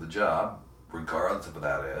person for the job, regardless of what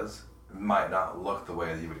that is, might not look the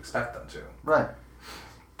way that you would expect them to. Right.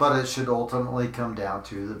 But it should ultimately come down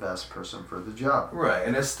to the best person for the job. Right.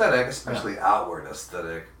 And aesthetic, especially outward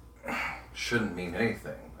aesthetic, shouldn't mean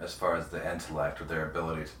anything as far as the intellect or their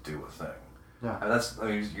ability to do a thing. Yeah. I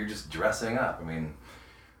mean, you're just dressing up. I mean,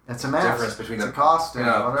 it's a mask. Difference between it's a costume,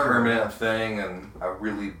 whatever. Permanent thing and a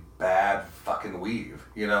really bad fucking weave,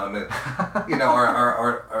 I mean, or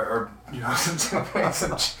a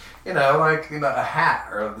hat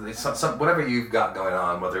or some whatever you've got going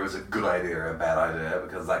on, whether it was a good idea or a bad idea,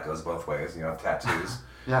 because that goes both ways. Tattoos.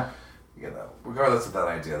 Yeah. Regardless of that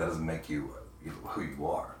idea, that doesn't make you who you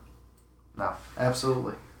are. No,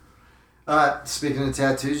 absolutely. Speaking of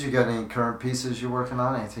tattoos, you got any current pieces you're working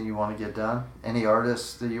on? Anything you want to get done? Any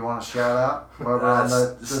artists that you want to shout out while we're on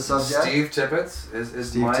the subject? Steve Tippett is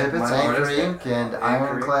Steve Tippett's my Anchor artist. Inc. and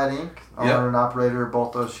Ironclad Inc. Owner and operator of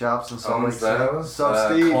both those shops in Salt Lake City. So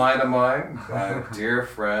Steve, client of mine, dear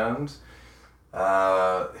friend.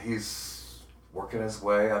 He's working his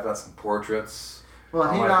way. I've got some portraits. Well,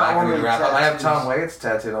 on he my not back. only I have Tom Waits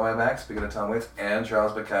tattooed on my back. Speaking of Tom Waits, and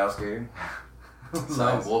Charles Bukowski. So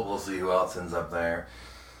Nice. we'll see who else ends up there.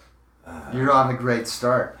 You're on a great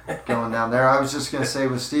start going down there. I was just going to say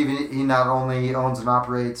with Steve, he not only owns and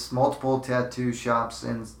operates multiple tattoo shops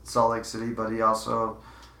in Salt Lake City, but he also,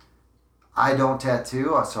 I don't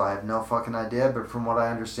tattoo, so I have no fucking idea, but from what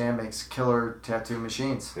I understand, makes killer tattoo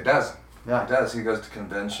machines. He does. Yeah. He does. He goes to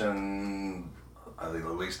convention, at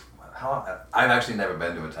least. I've actually never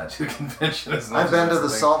been to a tattoo convention. I've been to the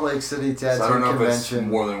Salt Lake City Tattoo so I don't know Convention. If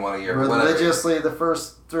it's more than one a year. Religiously the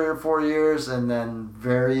first 3 or 4 years, and then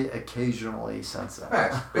very occasionally since then.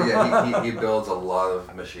 Right. But yeah, he builds a lot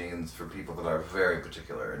of machines for people that are very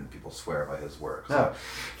particular, and people swear by his work. So Yeah.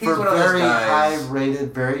 he's For one of those very guys,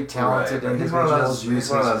 high-rated, very talented right. individuals. He's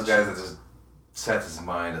one of those guys that just sets his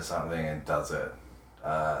mind to something and does it.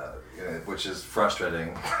 Which is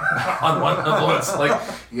frustrating on one level. It's like,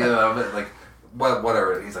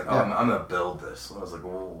 whatever. He's like, oh, Yeah. I'm going to build this. And I was like,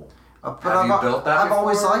 whoa. But Have you built that I've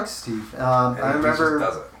always before? liked Steve. And I he remember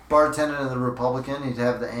just does it. bartending in the Republican. He'd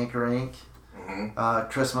have the Anchor Inc. Mm-hmm.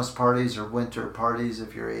 Christmas parties or winter parties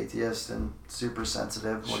if you're atheist and super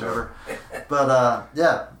sensitive, whatever. But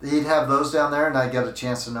yeah, he'd have those down there, and I got a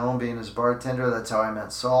chance to know him being his bartender. That's how I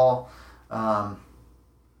met Saul.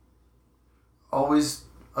 Always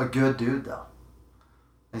a good dude, though.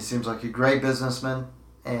 He seems like a great businessman,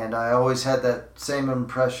 and I always had that same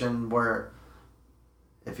impression where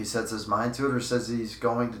if he sets his mind to it or says he's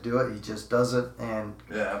going to do it, he just does it and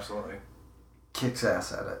Yeah, absolutely. kicks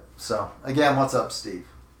ass at it. So, again, what's up, Steve?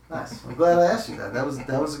 Nice. I'm glad I asked you that. That was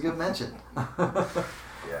a good mention.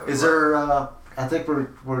 Yeah, Is there? I think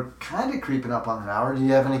we're kind of creeping up on an hour. Do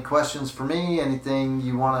you have any questions for me? Anything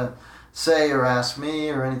you want to say or ask me,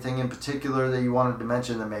 or anything in particular that you wanted to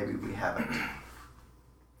mention that maybe we haven't?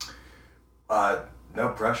 No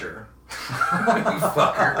pressure. You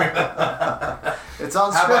fucker. It's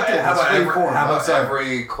unscripted. How It's free form. about I'm sorry.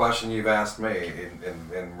 every question you've asked me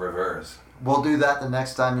in reverse? We'll do that the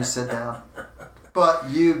next time you sit down. But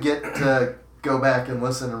you get to go back and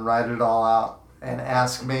listen and write it all out and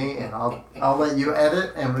ask me, and I'll let you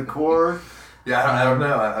edit and record. Yeah, I don't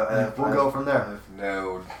know. We'll go from there. I have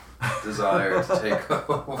no desire to take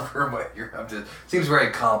over what you're up to. Seems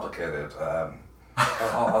very complicated.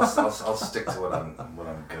 I'll stick to what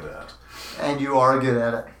I'm good at. And you are good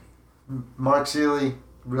at it. Mark Seeley,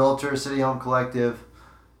 Realtor, City Home Collective.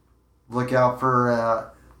 Look out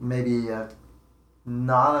for maybe a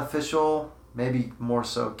non-official maybe more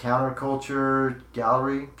so counterculture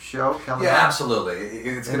gallery show coming Yeah, up? absolutely.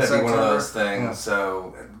 It's going to be September. one of those things. Yeah.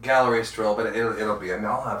 So gallery stroll, but it'll be. I mean,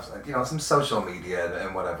 I'll have some social media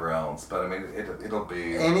and whatever else. But I mean, it'll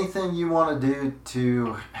be. Anything you want to do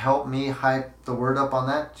to help me hype the word up on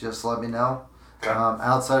that, just let me know. Okay.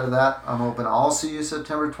 Outside of that, I'm open. I'll see you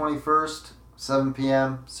September 21st, 7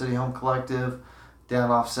 p.m. City Home Collective, down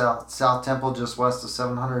off South Temple, just west of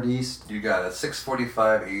 700 East. You got it.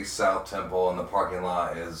 645 East South Temple, and the parking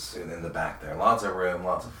lot is in the back there. Lots of room,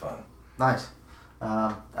 lots of fun. Nice.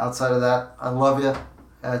 Outside of that, I love you.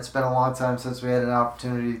 It's been a long time since we had an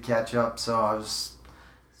opportunity to catch up, so I was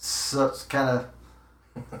kind of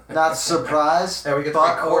not surprised, And we get to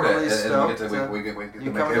but record overly it, and stoked we get to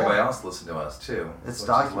you make come everybody down. else listen to us too. It's which is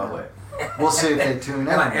documented. lovely. We'll see if they tune in. And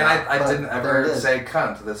or not, I but didn't there it ever is. say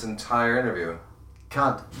cunt this entire interview.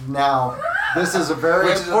 Cunt. Now, this is a very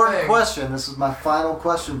Which is a important thing. question. This is my final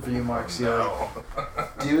question for you, Mark Seeley.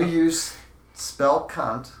 Do you spell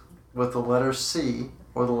cunt with the letter C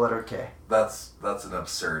or the letter K? That's an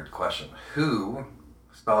absurd question. Who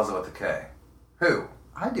spells it with a K? Who?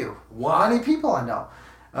 I do. Why? Many people I know.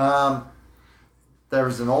 There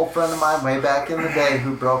was an old friend of mine way back in the day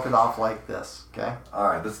who broke it off like this, okay? All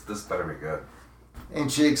right, this better be good. And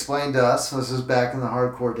she explained to us, this is back in the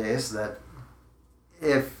hardcore days, that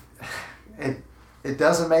if it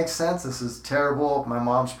doesn't make sense, this is terrible. My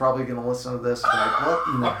mom's probably going to listen to this and be like, what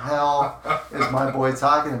in the hell is my boy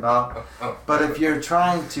talking about? But if you're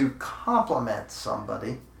trying to compliment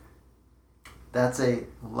somebody, that's a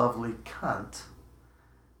lovely cunt.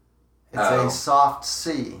 It's Oh. a soft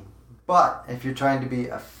C. But if you're trying to be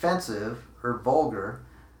offensive or vulgar,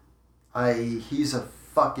 i.e. he's a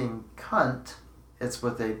fucking cunt, it's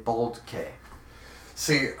with a bold K.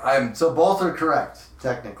 See, I'm So both are correct,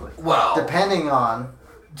 technically. well. Depending on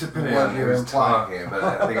Depending what on you're who's implying. talking, but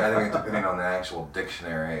I think depending on the actual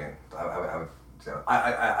dictionary,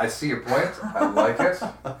 I see your point. I like it,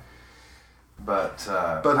 but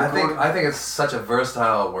I think it's such a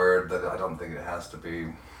versatile word that I don't think it has to be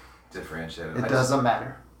differentiated. it doesn't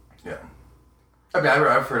matter. Yeah. I mean, I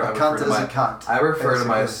refer A to cunt is my, a cunt, I refer to basically.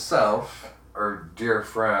 myself or dear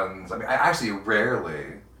friends. I mean, I actually rarely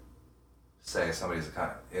say somebody's a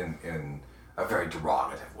cunt in a very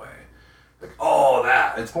derogative way. Like, oh,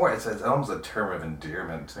 that. It's almost a term of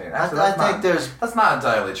endearment to me. Actually, I think that's not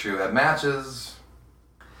entirely true. That matches.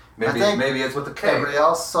 Maybe it's with the K. Everybody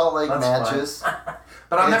else, Salt Lake That's matches.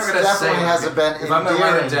 But I'm never going to say. definitely hasn't been if I'm going to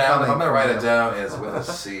write endearing it down, coming from you. it's with a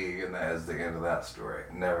C, and that is the end of that story.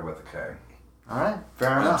 Never with a K. All right, fair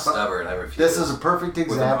I'm enough. stubborn. I refuse. This is a perfect With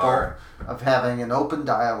an example R. of having an open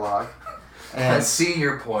dialogue And and see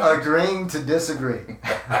your point. agreeing to disagree.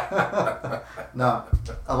 No,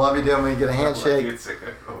 I love you, dude. We get a handshake.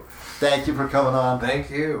 Thank you for coming on. Thank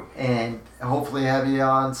you. And hopefully have you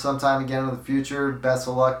on sometime again in the future. Best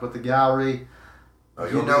of luck with the gallery. Oh,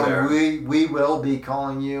 You you'll be know, there. we will be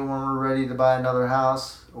calling you when we're ready to buy another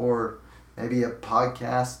house or maybe a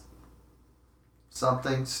podcast,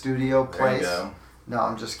 something, studio There you place. go. No,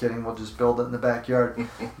 I'm just kidding. We'll just build it in the backyard.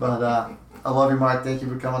 But I love you, Mark. Thank you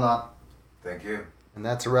for coming on. Thank you. And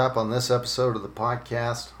that's a wrap on this episode of the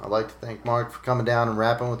podcast. I'd like to thank Mark for coming down and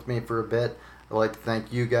rapping with me for a bit. I'd like to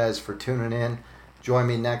thank you guys for tuning in. Join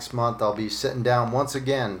me next month. I'll be sitting down once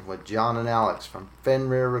again with John and Alex from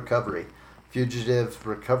Fenrir Recovery, fugitive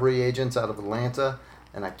recovery agents out of Atlanta,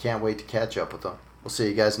 and I can't wait to catch up with them. We'll see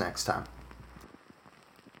you guys next time.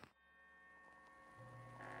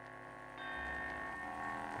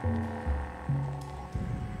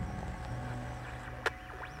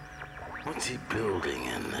 What's he building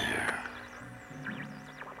in there?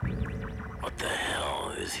 What the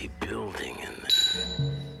hell is he building in there?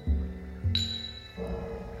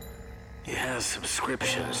 He has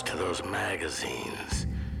subscriptions to those magazines.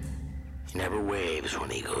 He never waves when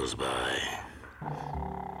he goes by.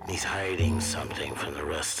 He's hiding something from the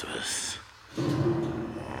rest of us.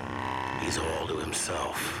 He's all to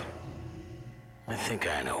himself. I think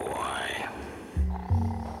I know why.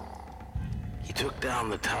 He took down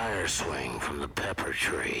the tire swing from the pepper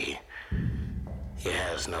tree. He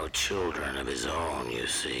has no children of his own, you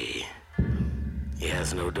see. He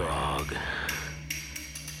has no dog.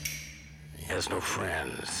 He has no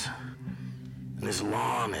friends. And his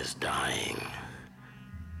lawn is dying.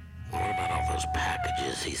 What about all those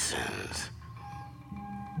packages he sends?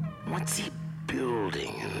 What's he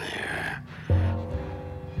building in there? With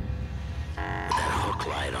that hook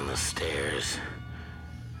light on the stairs.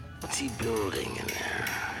 What's he building in there?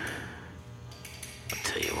 I'll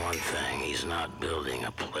tell you one thing, he's not building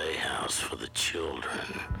a playhouse for the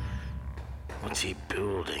children. What's he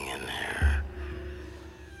building in there?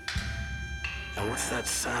 And what's that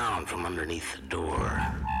sound from underneath the door?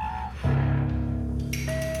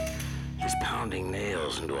 He's pounding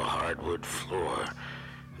nails into a hardwood floor.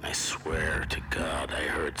 And I swear to God I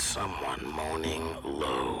heard someone moaning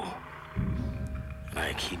low. And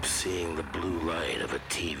I keep seeing the blue light of a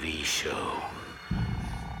TV show.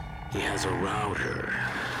 He has a router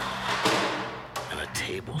and a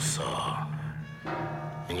table saw.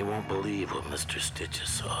 And you won't believe what Mr. Stitches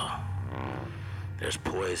saw. There's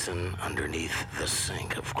poison underneath the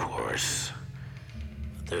sink, of course.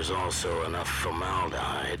 But there's also enough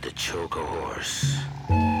formaldehyde to choke a horse.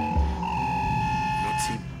 What's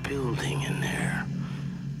he building in there?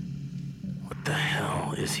 What the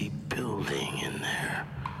hell is he building in there?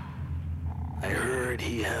 I heard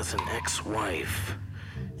he has an ex-wife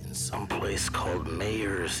in some place called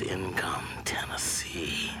Mayor's Income,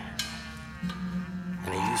 Tennessee.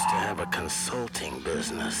 And he used to have a consulting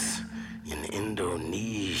business in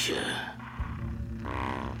Indonesia.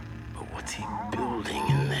 But what's he building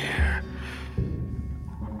in there?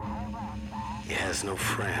 He has no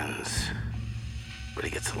friends, but he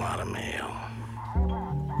gets a lot of mail.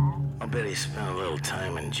 I'll bet he spent a little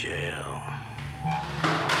time in jail.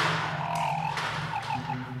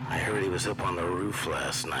 I heard he was up on the roof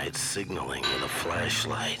last night signaling with a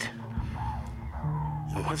flashlight.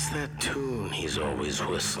 And what's that tune he's always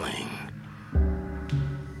whistling?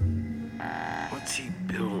 What's he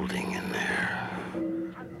building in there?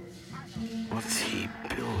 What's he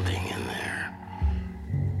building in there?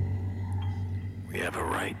 We have a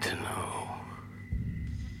right to know.